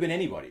 It could have been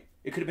anybody.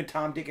 It could have been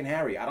Tom, Dick, and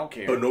Harry. I don't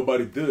care. But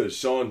nobody did.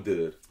 Sean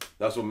did.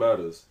 That's what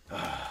matters.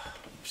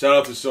 Shout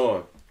out to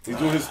Sean. He's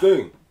doing his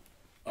thing.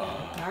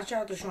 Not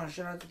shout out to Sean.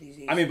 Shout out to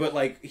these. I mean, but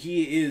like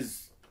he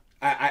is.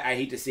 I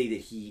hate to say that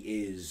he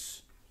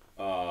is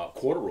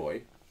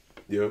corduroy.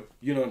 Yeah.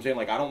 You know what I'm saying?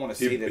 Like I don't want to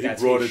say He that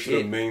that's brought it his to the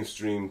shit.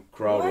 mainstream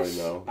crowd What? right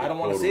now. I don't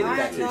wanna say that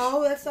that's his-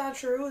 No, that's not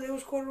true. There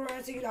was corduroy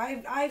sneakers.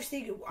 I've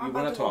sneakers. I'm We're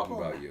about not to go talking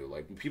pull about them. you.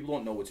 Like people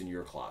don't know what's in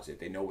your closet.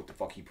 They know what the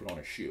fuck he put on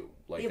a shoe.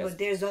 Like Yeah, that's, but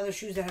there's other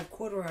shoes that have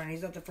corduroy, and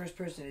he's not the first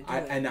person to do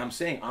it. and I'm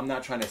saying I'm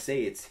not trying to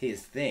say it's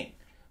his thing,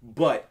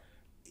 but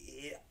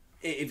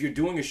if you're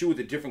doing a shoe with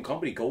a different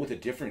company, go with a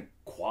different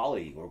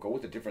quality or go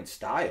with a different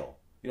style.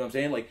 You know what I'm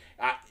saying? Like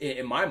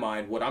in my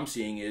mind, what I'm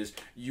seeing is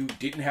you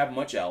didn't have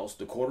much else.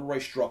 The corduroy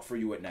struck for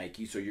you at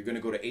Nike, so you're going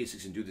to go to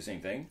Asics and do the same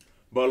thing.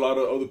 But a lot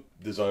of other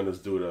designers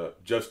do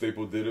that. Jeff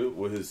Staple did it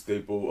with his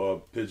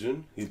Staple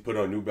Pigeon. He put it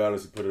on New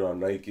Balance. He put it on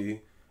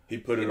Nike. He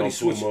put it But on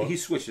Puma. he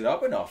switched it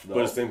up enough though.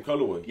 But it's the same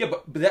colorway. Yeah,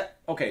 but that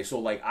okay. So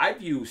like I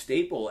view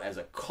staple as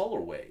a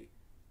colorway,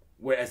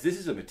 whereas this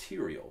is a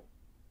material.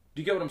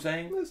 Do you get what I'm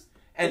saying?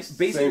 And it's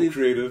basically, same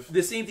creative.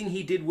 the same thing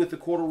he did with the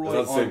corduroy It's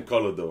not the same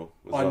color though.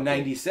 It's on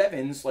not the-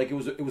 97s. Like it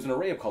was an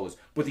array of colors,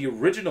 but the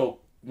original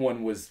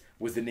one was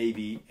the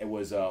navy. It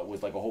was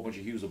like a whole bunch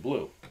of hues of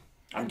blue.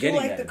 I'm I do getting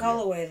like that the in here.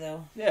 colorway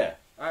though. Yeah,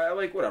 I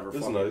like whatever. It's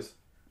fuck it. nice.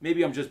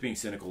 Maybe I'm just being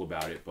cynical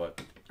about it, but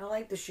I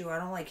like the shoe. I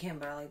don't like him,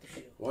 but I like the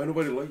shoe. Why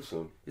nobody likes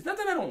him? it's not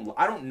that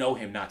I don't know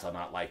him not to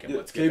not like him. Yeah,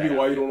 Let's get that KB, out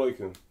why there. you don't like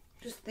him?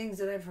 Just things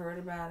that I've heard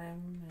about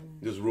him.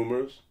 And Just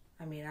rumors.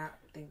 I mean, I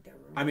think they're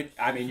rumors.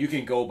 I mean, you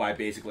can go by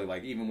basically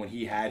like even when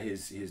he had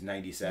his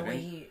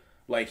 97,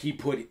 like he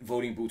put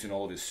voting booths in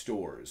all of his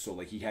stores, so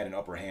like he had an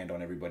upper hand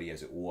on everybody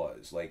as it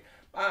was. Like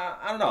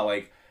I don't know,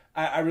 like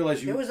I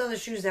realized there was other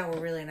shoes that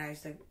were really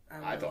nice. That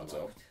I thought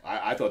so.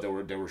 I thought there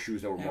were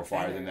shoes that were more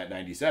fire than that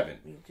 97.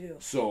 Me too.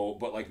 So,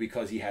 but like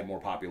because he had more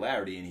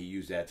popularity and he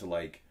used that to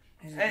like.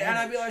 And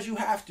I realize you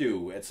have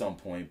to at some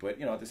point, but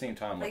you know at the same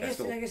time, like like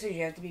I said,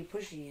 you have to be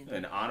pushy.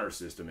 An honor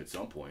system at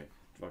some point.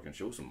 Fucking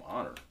show some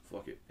honor.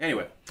 Fuck it.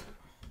 Anyway,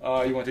 you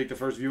want to take the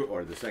first viewer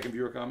or the second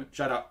viewer comment?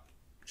 Shout out,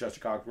 Chester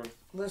Cogsworth.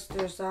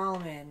 Lister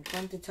Solomon,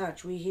 fun to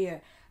touch. We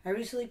here. I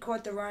recently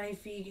caught the Ronnie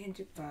Feig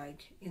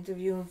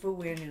interview in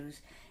Footwear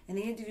News. In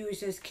the interview, he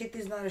says Kith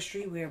is not a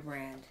streetwear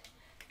brand.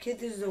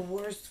 Kith is the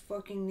worst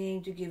fucking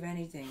name to give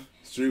anything.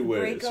 Streetwear.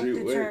 Break up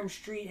the term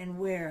street and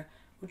wear,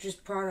 which is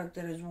product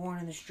that is worn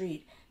in the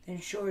street. Then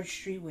sure, it's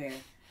streetwear.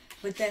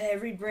 But then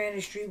every brand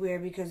is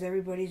streetwear because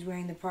everybody's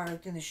wearing the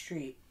product in the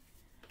street.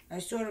 I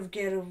sort of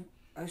get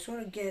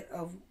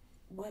of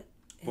what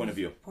point of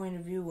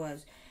view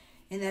was.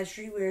 In that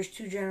streetwear is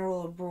too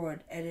general or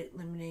broad, edit,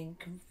 limiting,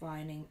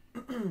 confining,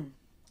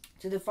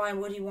 to define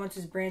what he wants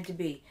his brand to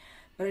be.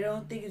 But I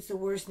don't think it's the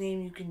worst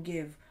name you can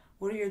give.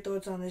 What are your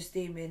thoughts on this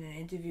statement and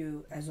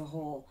interview as a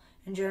whole?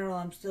 In general,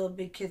 I'm still a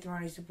big Kith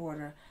Ronnie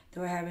supporter,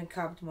 though I haven't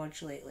copped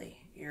much lately.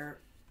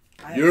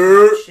 I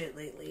haven't copped shit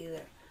lately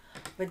either.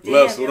 But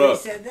damn, he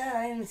said that.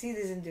 I didn't see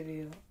this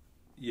interview.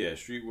 Yeah,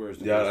 streetwear is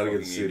the I didn't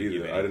get to see it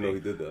either. I didn't know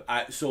he did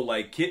that. So,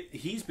 like, Kit,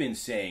 he's been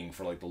saying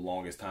for, like, the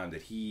longest time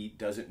that he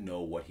doesn't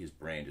know what his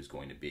brand is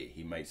going to be.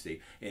 He might say,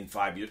 in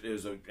 5 years, there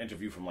was an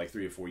interview from, like,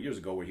 3 or 4 years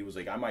ago where he was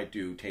like, I might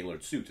do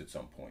tailored suits at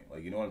some point.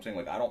 Like, you know what I'm saying?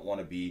 Like, I don't want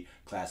to be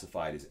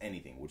classified as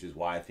anything, which is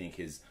why I think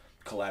his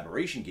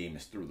collaboration game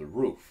is through the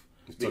roof.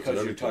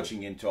 Because you're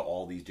touching into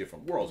all these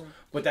different worlds. Mm-hmm.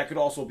 But that could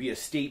also be a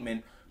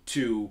statement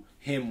to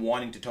him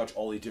wanting to touch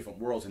all these different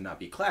worlds and not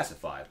be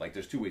classified. Like,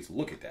 there's two ways to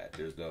look at that.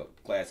 There's the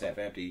glass half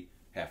empty,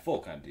 half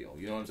full kind of deal.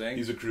 You know what I'm saying?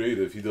 He's a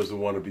creative. He doesn't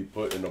want to be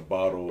put in a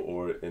bottle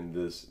or in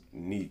this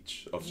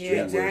niche of streetwear.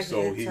 Yeah, exactly.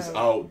 So he's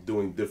out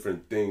doing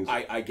different things.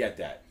 I get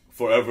that.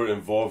 Forever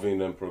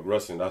evolving and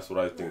progressing. That's what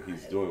I think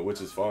he's doing,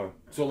 which is fine.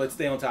 So let's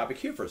stay on topic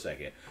here for a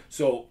second.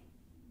 So,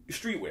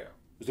 streetwear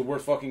is the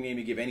worst fucking name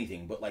you give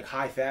anything, but like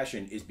high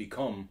fashion is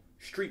become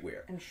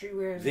streetwear. And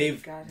streetwear is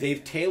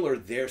they've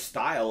tailored their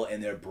style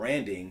and their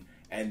branding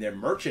and their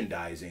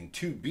merchandising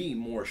to be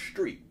more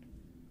street.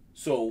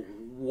 So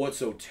what's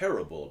so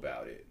terrible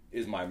about it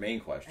is my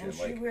main question. And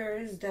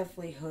streetwear is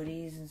definitely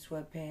hoodies and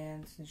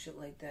sweatpants and shit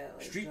like that.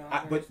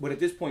 Like but at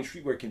this point,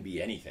 streetwear can be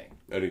anything.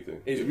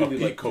 Anything. It's really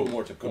like coat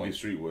more to point.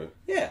 Could be streetwear.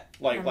 Yeah,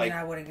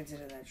 I wouldn't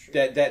consider that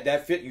streetwear.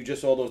 That fit you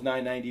just saw those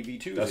 990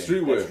 V2s. That's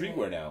streetwear. That's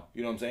streetwear now.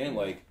 You know what I'm saying?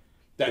 Like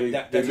they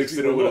mixed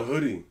it up with a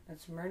hoodie.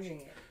 That's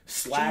merging it.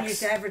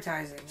 Slacks,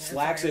 advertising.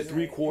 Slacks at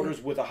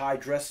 3/4 with a high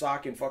dress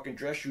sock and fucking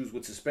dress shoes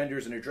with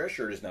suspenders and a dress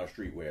shirt is now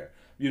streetwear.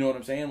 You know what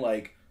I'm saying?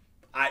 Like,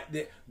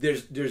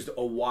 there's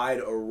a wide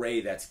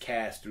array that's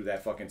cast through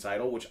that fucking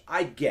title, which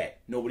I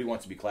get. Nobody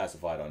wants to be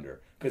classified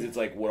under because it's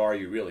like, what are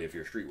you really if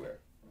you're streetwear?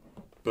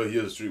 But he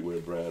is a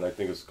streetwear brand. I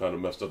think it's kind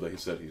of messed up that he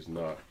said he's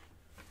not.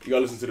 You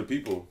gotta listen to the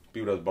people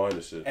that's buying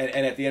the shit.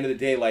 And at the end of the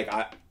day, like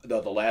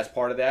the last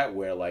part of that,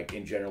 where like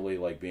in generally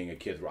like being a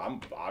Kith,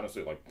 I'm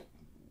honestly like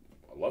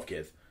I love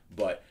Kith.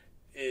 But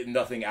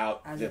nothing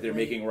out that they're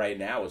making right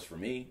now is for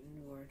me.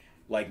 Lord.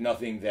 Like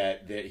nothing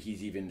that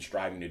he's even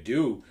striving to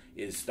do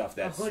is stuff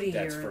that's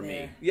for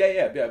me.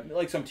 Yeah.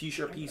 Like some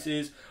t-shirt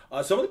pieces.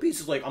 Some of the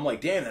pieces, like I'm like,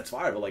 damn, that's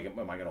fire. But like,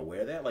 am I gonna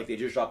wear that? Like they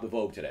just dropped the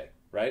Vogue today,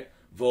 right?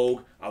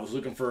 Vogue. I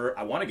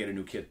want to get a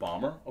new Kith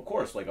bomber, of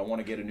course. Like I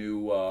want to get a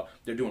new.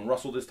 They're doing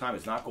Russell this time.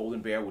 It's not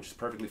Golden Bear, which is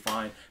perfectly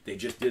fine. They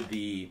just did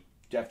the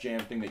Def Jam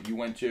thing that you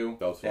went to.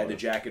 They had the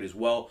jacket as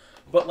well.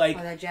 But like,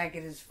 that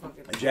jacket is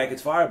fucking fire. The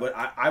jacket's fire, but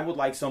I would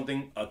like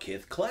something, a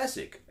Kith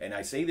classic. And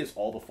I say this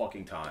all the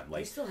fucking time.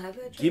 Like, they still have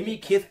that jacket? Give me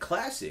Kith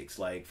classics.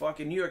 Like,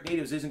 fucking New York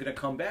Natives isn't going to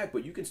come back,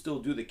 but you can still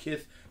do the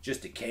Kith,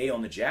 just a K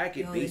on the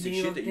jacket, basic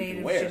shit that you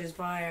can wear. Shit is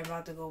fire. I'm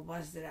about to go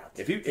bust it out.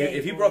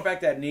 If he brought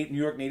back that New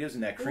York Natives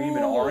in that cream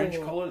and orange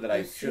color that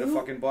I should have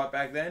fucking bought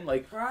back then,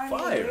 like, Ronnie,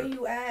 fire. where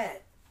you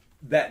at?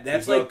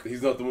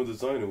 He's not the one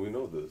designing. We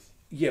know this.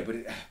 Yeah, but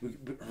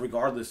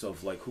regardless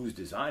of like who's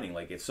designing,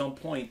 like at some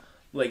point,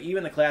 like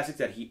even the classics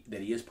that he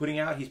is putting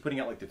out, he's putting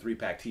out like the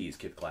 3-pack tees,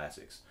 Kith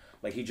Classics.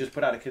 Like he just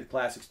put out a Kith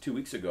Classics 2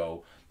 weeks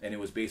ago, and it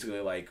was basically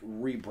like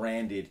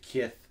rebranded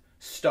Kith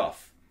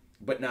stuff,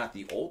 but not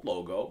the old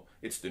logo.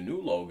 It's the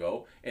new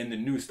logo and the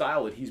new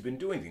style that he's been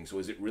doing things. So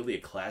is it really a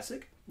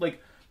classic?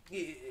 Like,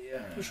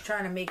 he's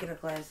trying to make it a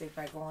classic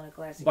by calling it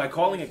classic. By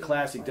calling it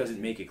classic doesn't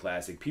make it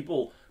classic.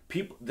 People,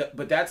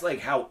 but that's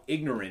like how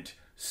ignorant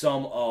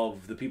some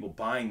of the people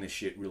buying this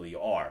shit really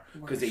are,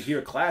 because they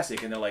hear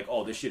classic and they're like,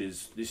 "Oh, this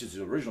is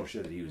the original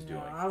shit that he was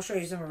doing." I'll show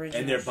you some original.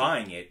 And they're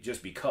buying it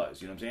just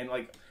because, you know what I'm saying?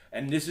 Like,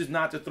 and this is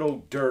not to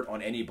throw dirt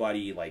on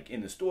anybody like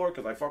in the store,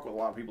 because I fuck with a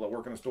lot of people that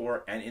work in the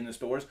store and in the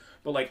stores.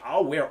 But like,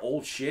 I'll wear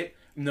old shit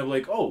and they're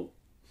like, "Oh,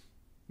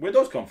 Where'd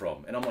those come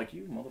from? And I'm like,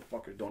 you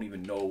motherfuckers don't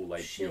even know,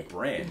 like, your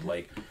brand.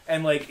 Like,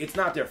 and, like, it's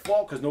not their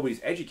fault because nobody's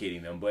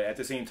educating them. But at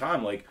the same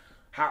time, like,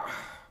 how...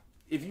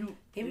 If you...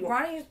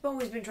 Ronnie's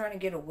always been trying to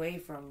get away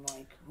from,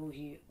 like, who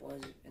he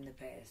was in the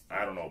past.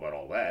 I don't know about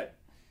all that.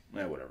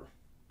 Whatever.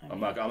 I don't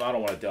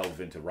want to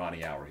delve into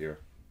Ronnie Hour here.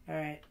 All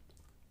right.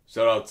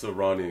 Shout out to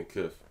Ronnie and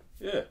Kiff.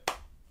 Yeah.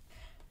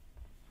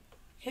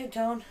 Hey,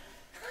 Tone.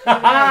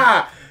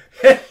 Ha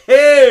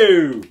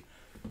Hey!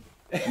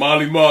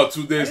 Molly Ma,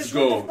 2 days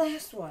ago. The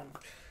last one.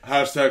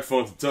 Hashtag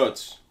fun to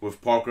touch.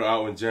 With Parker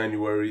out in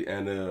January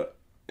and an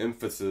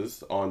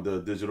emphasis on the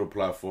digital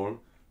platform,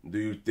 do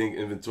you think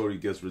inventory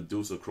gets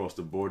reduced across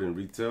the board in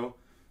retail?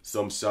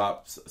 Some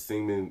shops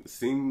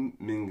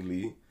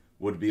seemingly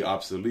would be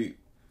obsolete.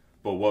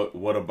 But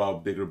what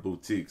about bigger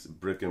boutiques,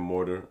 brick and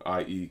mortar,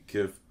 i.e.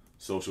 Kith,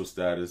 social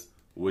status,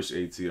 Wish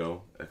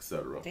ATO,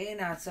 etc.? They're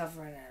not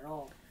suffering at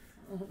all.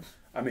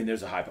 I mean,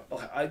 there's a high...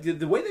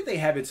 the way that they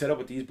have it set up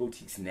with these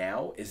boutiques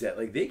now is that,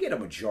 like, they get a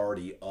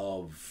majority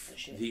of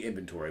the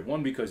inventory.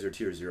 One, because they're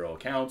tier 0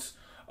 accounts.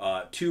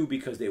 2,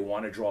 because they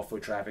want to draw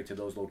foot traffic to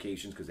those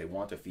locations because they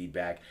want the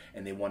feedback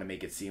and they want to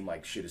make it seem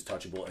like shit is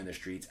touchable in the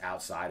streets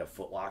outside of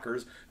Foot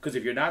Lockers. Because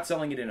if you're not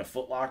selling it in a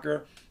Foot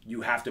Locker,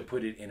 you have to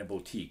put it in a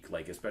boutique,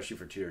 like especially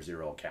for tier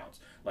 0 accounts.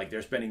 Like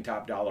they're spending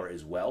top dollar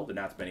as well. They're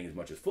not spending as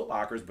much as Foot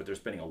Lockers, but they're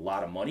spending a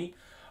lot of money.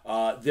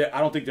 I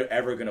don't think they're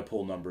ever going to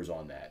pull numbers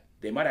on that.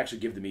 They might actually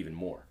give them even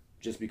more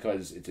just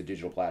because it's a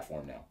digital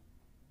platform now.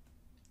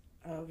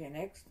 Okay,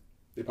 next.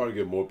 They probably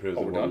get more pairs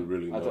than what we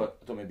really know.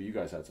 I thought maybe you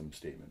guys had some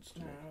statements.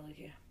 No, I don't really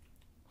care.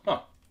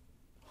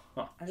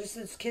 Huh. I just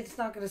said kid's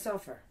not going to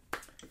suffer.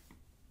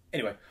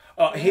 Anyway,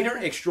 Hater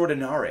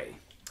Extraordinare.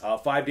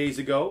 5 days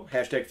ago,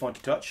 hashtag fun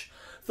to touch.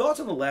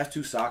 Thoughts on the last 2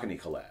 Saucony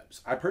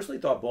collabs. I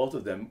personally thought both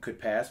of them could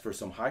pass for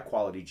some high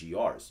quality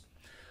GRs.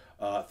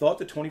 Thought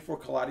the 24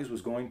 Pilates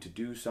was going to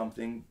do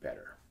something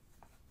better.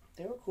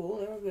 They were cool.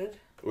 They were good.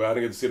 Well, I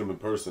didn't get to see them in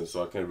person,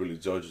 so I can't really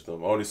judge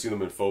them. I only seen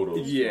them in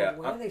photos. Yeah.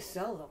 Where do they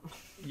sell them?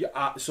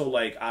 Yeah. So,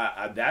 like,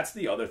 that's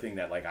the other thing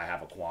that, like, I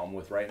have a qualm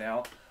with right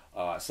now.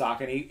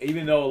 Saucony,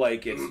 even though,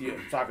 like, it's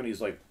Saucony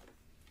is, like,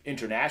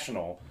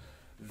 international,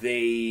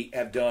 they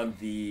have done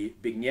the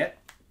Vignette.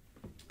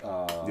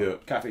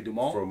 Cafe Du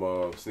Monde.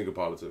 From Sneaker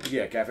Politics.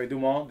 Yeah, Cafe Du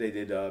Monde. They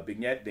did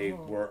Vignette. They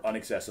were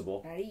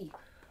unaccessible.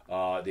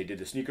 They did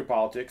the Sneaker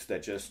Politics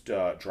that just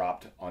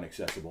dropped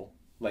unaccessible.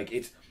 Like,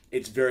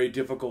 it's very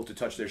difficult to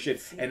touch their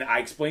shit. And I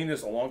explained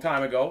this a long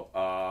time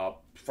ago,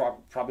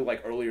 probably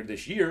like earlier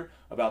this year,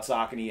 about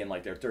Saucony and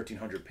like their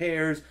 1,300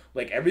 pairs.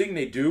 Like, everything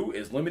they do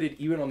is limited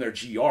even on their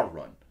GR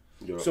run.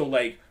 Yeah. So,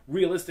 like,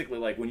 realistically,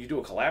 like, when you do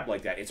a collab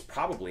like that, it's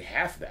probably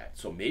half that.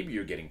 So maybe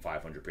you're getting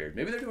 500 pairs.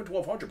 Maybe they're doing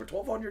 1,200, but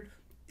 1,200...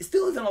 it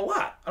still isn't a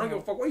lot. I don't give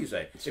a fuck what you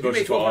say.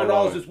 Especially if you made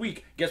 $1,200 this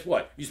week, guess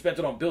what? You spent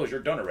it on bills.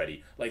 You're done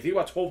already. Like, think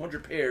about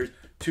 1,200 pairs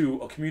to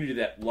a community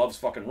that loves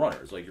fucking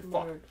runners. Like, you're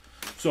fucked.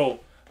 So,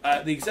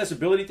 the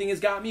accessibility thing has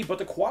got me, but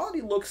the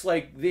quality looks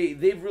like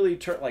they've really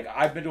turned... Like,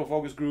 I've been to a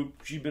focus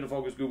group. She's been to a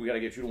focus group. We got to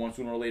get you to one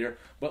sooner or later.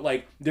 But,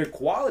 like, their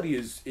quality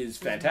is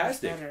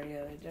fantastic.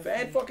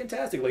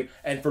 Fan-fucking-tastic. Like,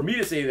 and for me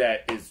to say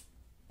that is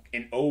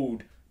an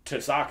ode to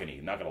Saucony.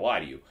 I'm not going to lie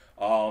to you.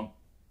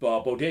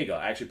 Bodega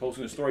actually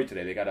posting a story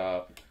today.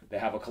 They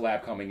have a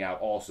collab coming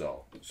out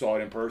also. Saw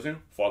it in person,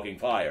 fucking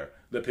fire.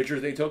 The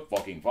pictures they took,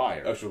 fucking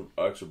fire.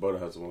 Extra Butter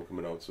has one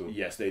coming out too.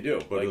 Yes, they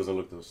do. But it doesn't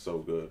look so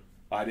good.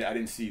 I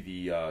didn't see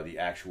the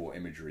actual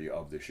imagery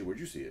of the shit. Where'd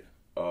you see it?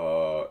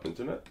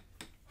 Internet.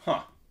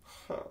 Huh.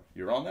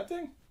 You're on that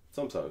thing?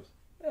 Sometimes.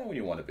 When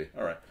you want to be.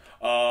 All right.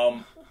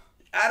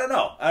 I don't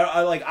know.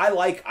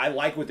 I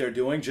like what they're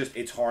doing. Just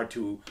it's hard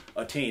to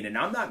attain, and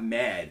I'm not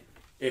mad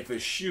if a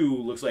shoe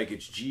looks like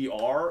it's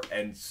GR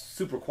and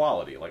super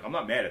quality. Like, I'm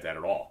not mad at that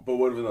at all. But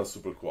what if it's not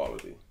super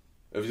quality?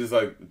 If it's just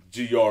like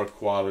GR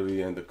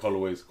quality and the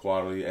colorways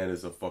quality and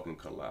it's a fucking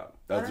collab.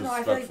 That's I don't know.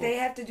 I feel like they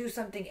have to do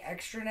something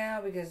extra now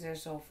because they're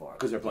so far.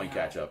 Because they're playing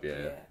catch up,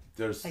 yeah.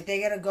 There's like,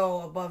 they got to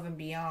go above and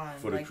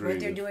beyond. Like, what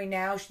they're doing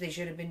now, they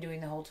should have been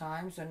doing the whole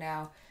time. So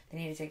now they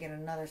need to take it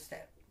another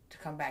step to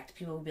come back to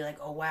people who be like,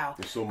 oh, wow,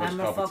 so I'm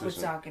going to fuck with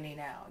Saucony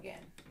now again.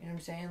 You know what I'm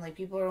saying? Like,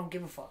 people don't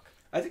give a fuck.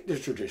 I think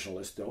there's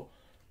traditionalists, though.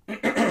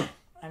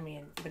 I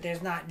mean, but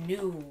there's not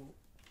new.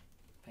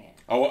 Man.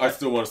 I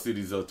still want to see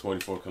these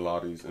 24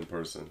 Pilates in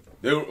person.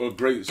 They were a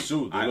great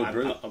shoe. They look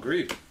great.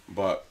 Agreed.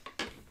 But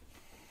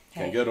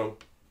can't get them.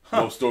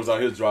 No stores out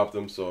here drop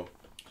them, so.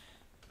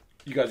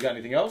 You guys got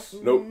anything else?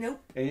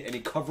 Nope. Any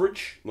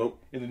coverage?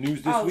 Nope. In the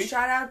news this week?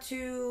 Shout out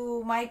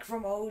to Mike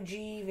from OG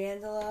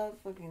Vandala.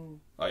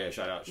 Oh, yeah,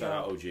 shout out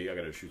OG. I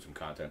got to shoot some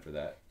content for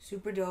that.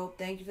 Super dope.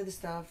 Thank you for the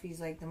stuff. He's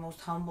like the most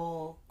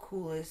humble,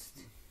 coolest.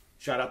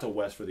 Shout out to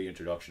Wes for the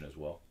introduction as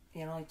well.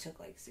 Yeah, it only took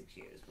like 6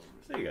 years.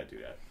 So you got to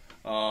do that.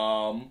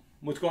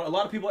 What's going on? A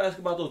lot of people ask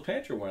about those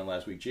pants you're wearing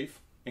last week, Chief,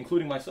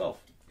 including myself.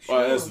 Sure.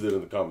 I answered it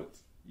in the comments.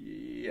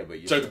 Yeah,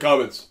 but you check the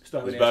comments. It's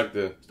back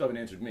there. Still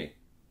haven't answered me.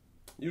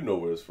 You know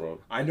where it's from.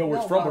 I know where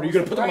it's from, but are you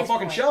going to put them on a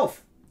fucking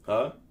shelf?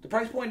 Huh? The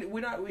price point,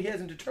 he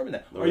hasn't determined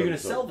that. Are you going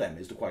to sell them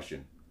is the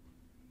question.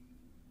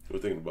 We're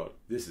thinking about it.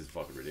 This is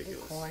fucking ridiculous.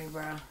 It's corny,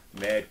 bro.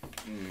 Mad.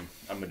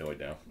 I'm annoyed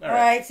now. All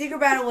right, secret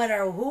battle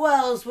winner. Who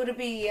else would it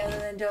be other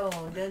than Tone?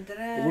 Dun, dun, dun.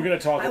 Well, we're gonna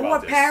talk about I wore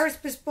this. Paris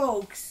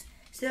Bespokes.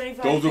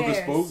 75 Those pairs.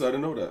 are bespokes? I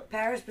didn't know that.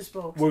 Paris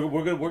Bespokes.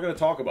 We're gonna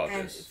talk about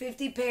and this.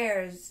 50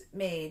 pairs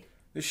made.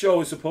 This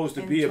show is supposed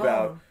to And be Tone,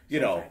 about, you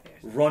know, 75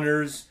 pairs.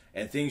 runners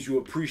and things you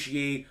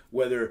appreciate,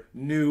 whether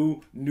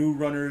new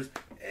runners.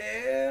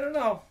 I don't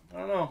know.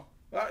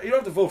 You don't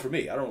have to vote for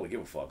me. I don't really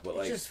give a fuck. But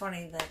like, It's just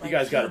funny that like, you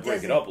guys got to he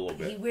break it doesn't- up a little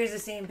bit. He wears the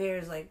same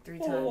pairs like 3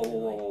 times.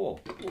 Whoa.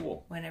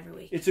 Win every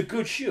week. It's a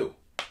good shoe.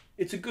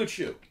 It's a good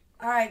shoe.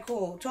 All right,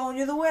 cool. Tone,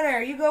 you're the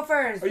winner. You go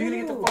first. Are you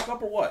gonna get the fuck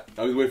up or what?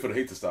 I was waiting for the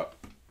hate to stop.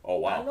 Oh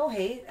wow. No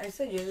hate. I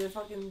said you're the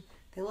fucking.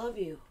 They love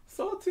you.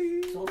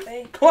 Salty.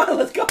 Salty. Come on,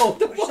 let's go. What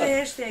the What's the fuck?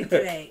 hashtag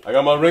today? I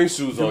got my rain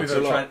shoes on. Try,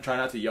 Chill out. try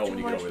not to yell when Too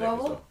you get much over there. 'cause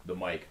bubble? The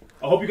mic.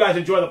 I hope you guys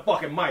enjoy the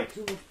fucking mic.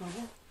 Too much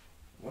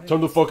bubble?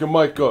 Turn the fucking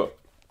mic up.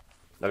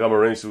 I got my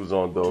rain shoes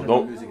on though.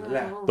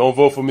 Don't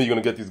vote for me. You're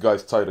gonna get these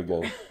guys tight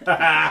again.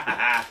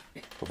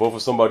 Vote for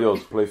somebody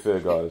else. Play fair,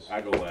 guys.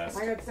 I go last.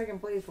 I got second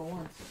place for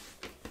once.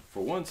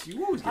 For once,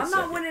 you always get I'm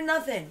second. not winning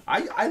nothing.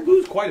 I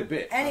lose quite a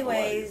bit.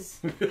 Anyways,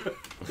 What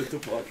the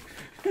fuck?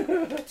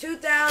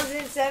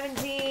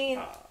 2017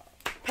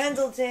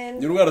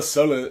 Pendleton You don't gotta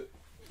sell it.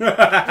 designed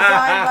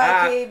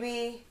by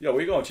KB. Yo,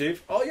 where you going,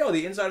 Chief? Oh, yo,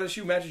 the inside of the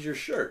shoe matches your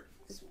shirt.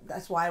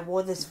 That's why I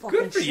wore this fucking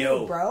Good for shoe,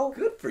 you, bro.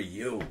 Good for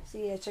you. So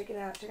yeah, check it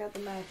out. Check out the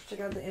match. Check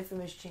out the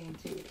infamous chain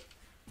too.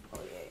 Oh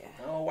yeah.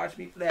 Oh, watch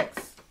me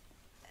flex.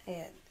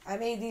 And I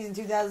made these in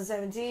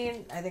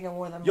 2017. I think I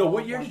wore them. Yo, all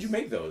what year once. did you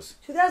make those?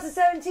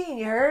 2017.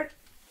 You heard?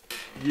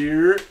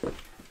 Year.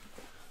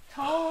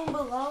 Tone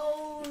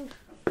Malone.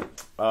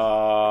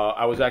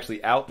 I was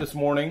actually out this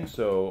morning,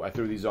 so I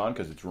threw these on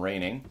because it's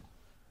raining.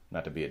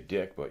 Not to be a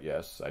dick, but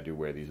yes, I do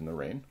wear these in the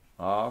rain.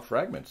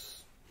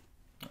 Fragments.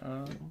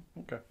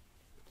 Okay.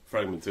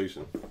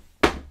 Fragmentation.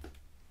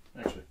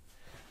 Actually,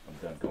 I'm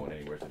done going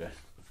anywhere today.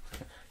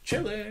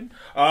 Chilling.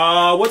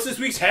 What's this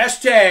week's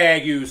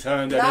hashtag, you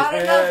son? Not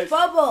enough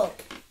bubble.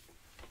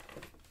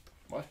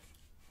 What?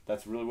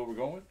 That's really what we're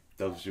going with?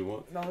 That's what you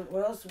want? No,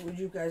 what else? Would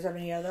you guys have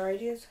any other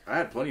ideas? I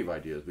had plenty of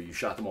ideas, but you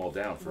shot them all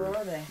down for Where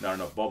are they? not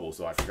enough bubbles,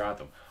 so I forgot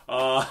them.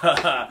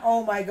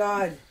 Oh my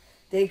god.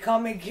 They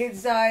come in kid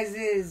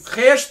sizes.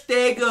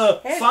 Hashtag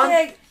fun.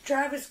 Hashtag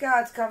Travis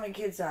Scott's coming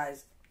kid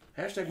size.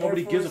 Hashtag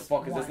nobody gives a Force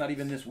fuck because that's One. not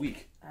even this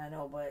week. I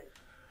know, but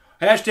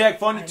Hashtag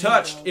fun to I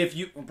touch. know. If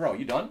you, bro,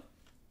 you done?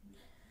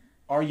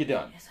 Are you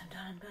done? yes, I'm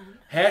done.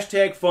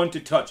 Hashtag fun to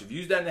touch. If you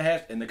used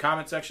that in the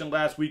comment section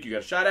last week, you got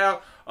a shout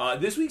out.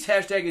 This week's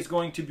hashtag is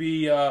going to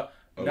be not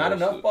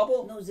enough shit.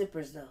 bubble. No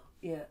zippers though.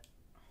 Yeah,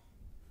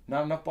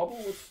 Not enough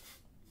bubble.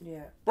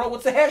 yeah. Bro,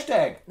 what's the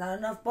hashtag? Not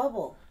enough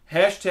bubble.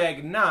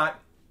 Hashtag not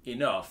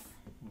enough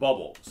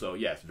bubble. So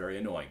yes, very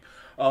annoying.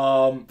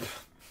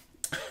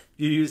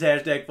 You use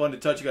hashtag fun to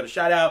touch. You got a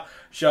shout out.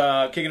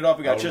 Kicking it off,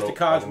 we got Chester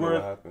I don't know what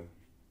Cogsworth, happened.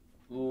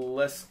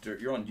 Lester.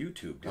 You're on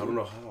YouTube, dude. I don't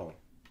know how.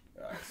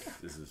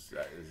 This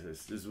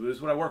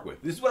is what I work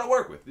with. This is what I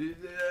work with.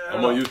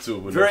 I'm on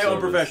YouTube. with no Very service.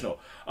 unprofessional.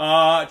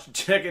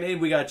 Checking in,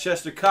 we got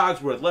Chester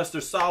Cogsworth, Lester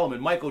Solomon,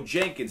 Michael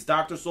Jenkins,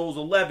 Dr. Souls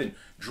 11,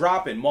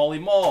 Droppin', Molly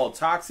Mall,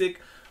 Toxic,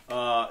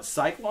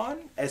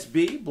 Cyclone,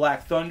 SB,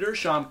 Black Thunder,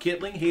 Sham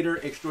Kitling, Hater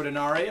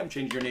Extraordinare. I'm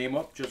changing your name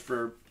up just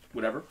for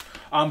whatever.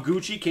 I'm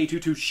Gucci,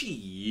 K22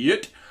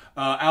 Shit.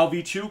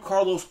 Alv2,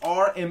 Carlos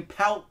R,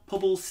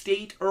 Impalpable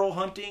State, Earl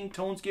Hunting,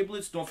 Tones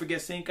Giblets. Don't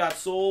forget Saint Got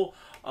Soul.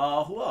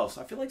 Who else?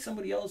 I feel like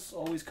somebody else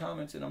always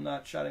comments and I'm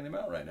not shouting them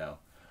out right now.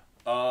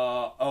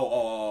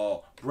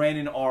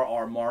 Brandon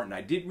R. Martin.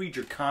 I did read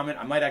your comment.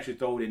 I might actually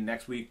throw it in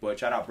next week, but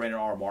shout out Brandon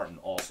R. Martin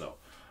also.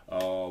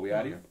 We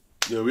out of here?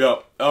 Yeah, we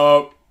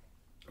out.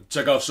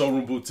 Check out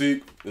Showroom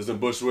Boutique. It's in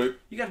Bushwick.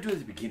 You got to do it at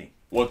the beginning.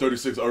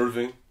 136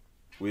 Irving.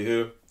 We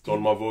here.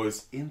 Tone my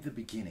voice. In the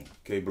beginning.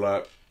 K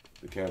Black.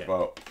 The camp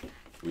out.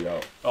 We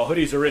out. Oh,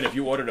 hoodies are in. If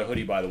you ordered a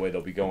hoodie, by the way,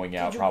 they'll be going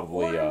out Did you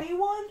probably. order me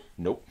one?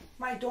 Nope.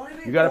 My daughter.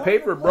 You got to pay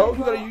for it, bro.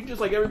 You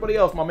just like everybody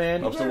else, my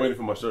man. I'm still waiting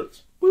for my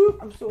shirts.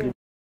 I'm still.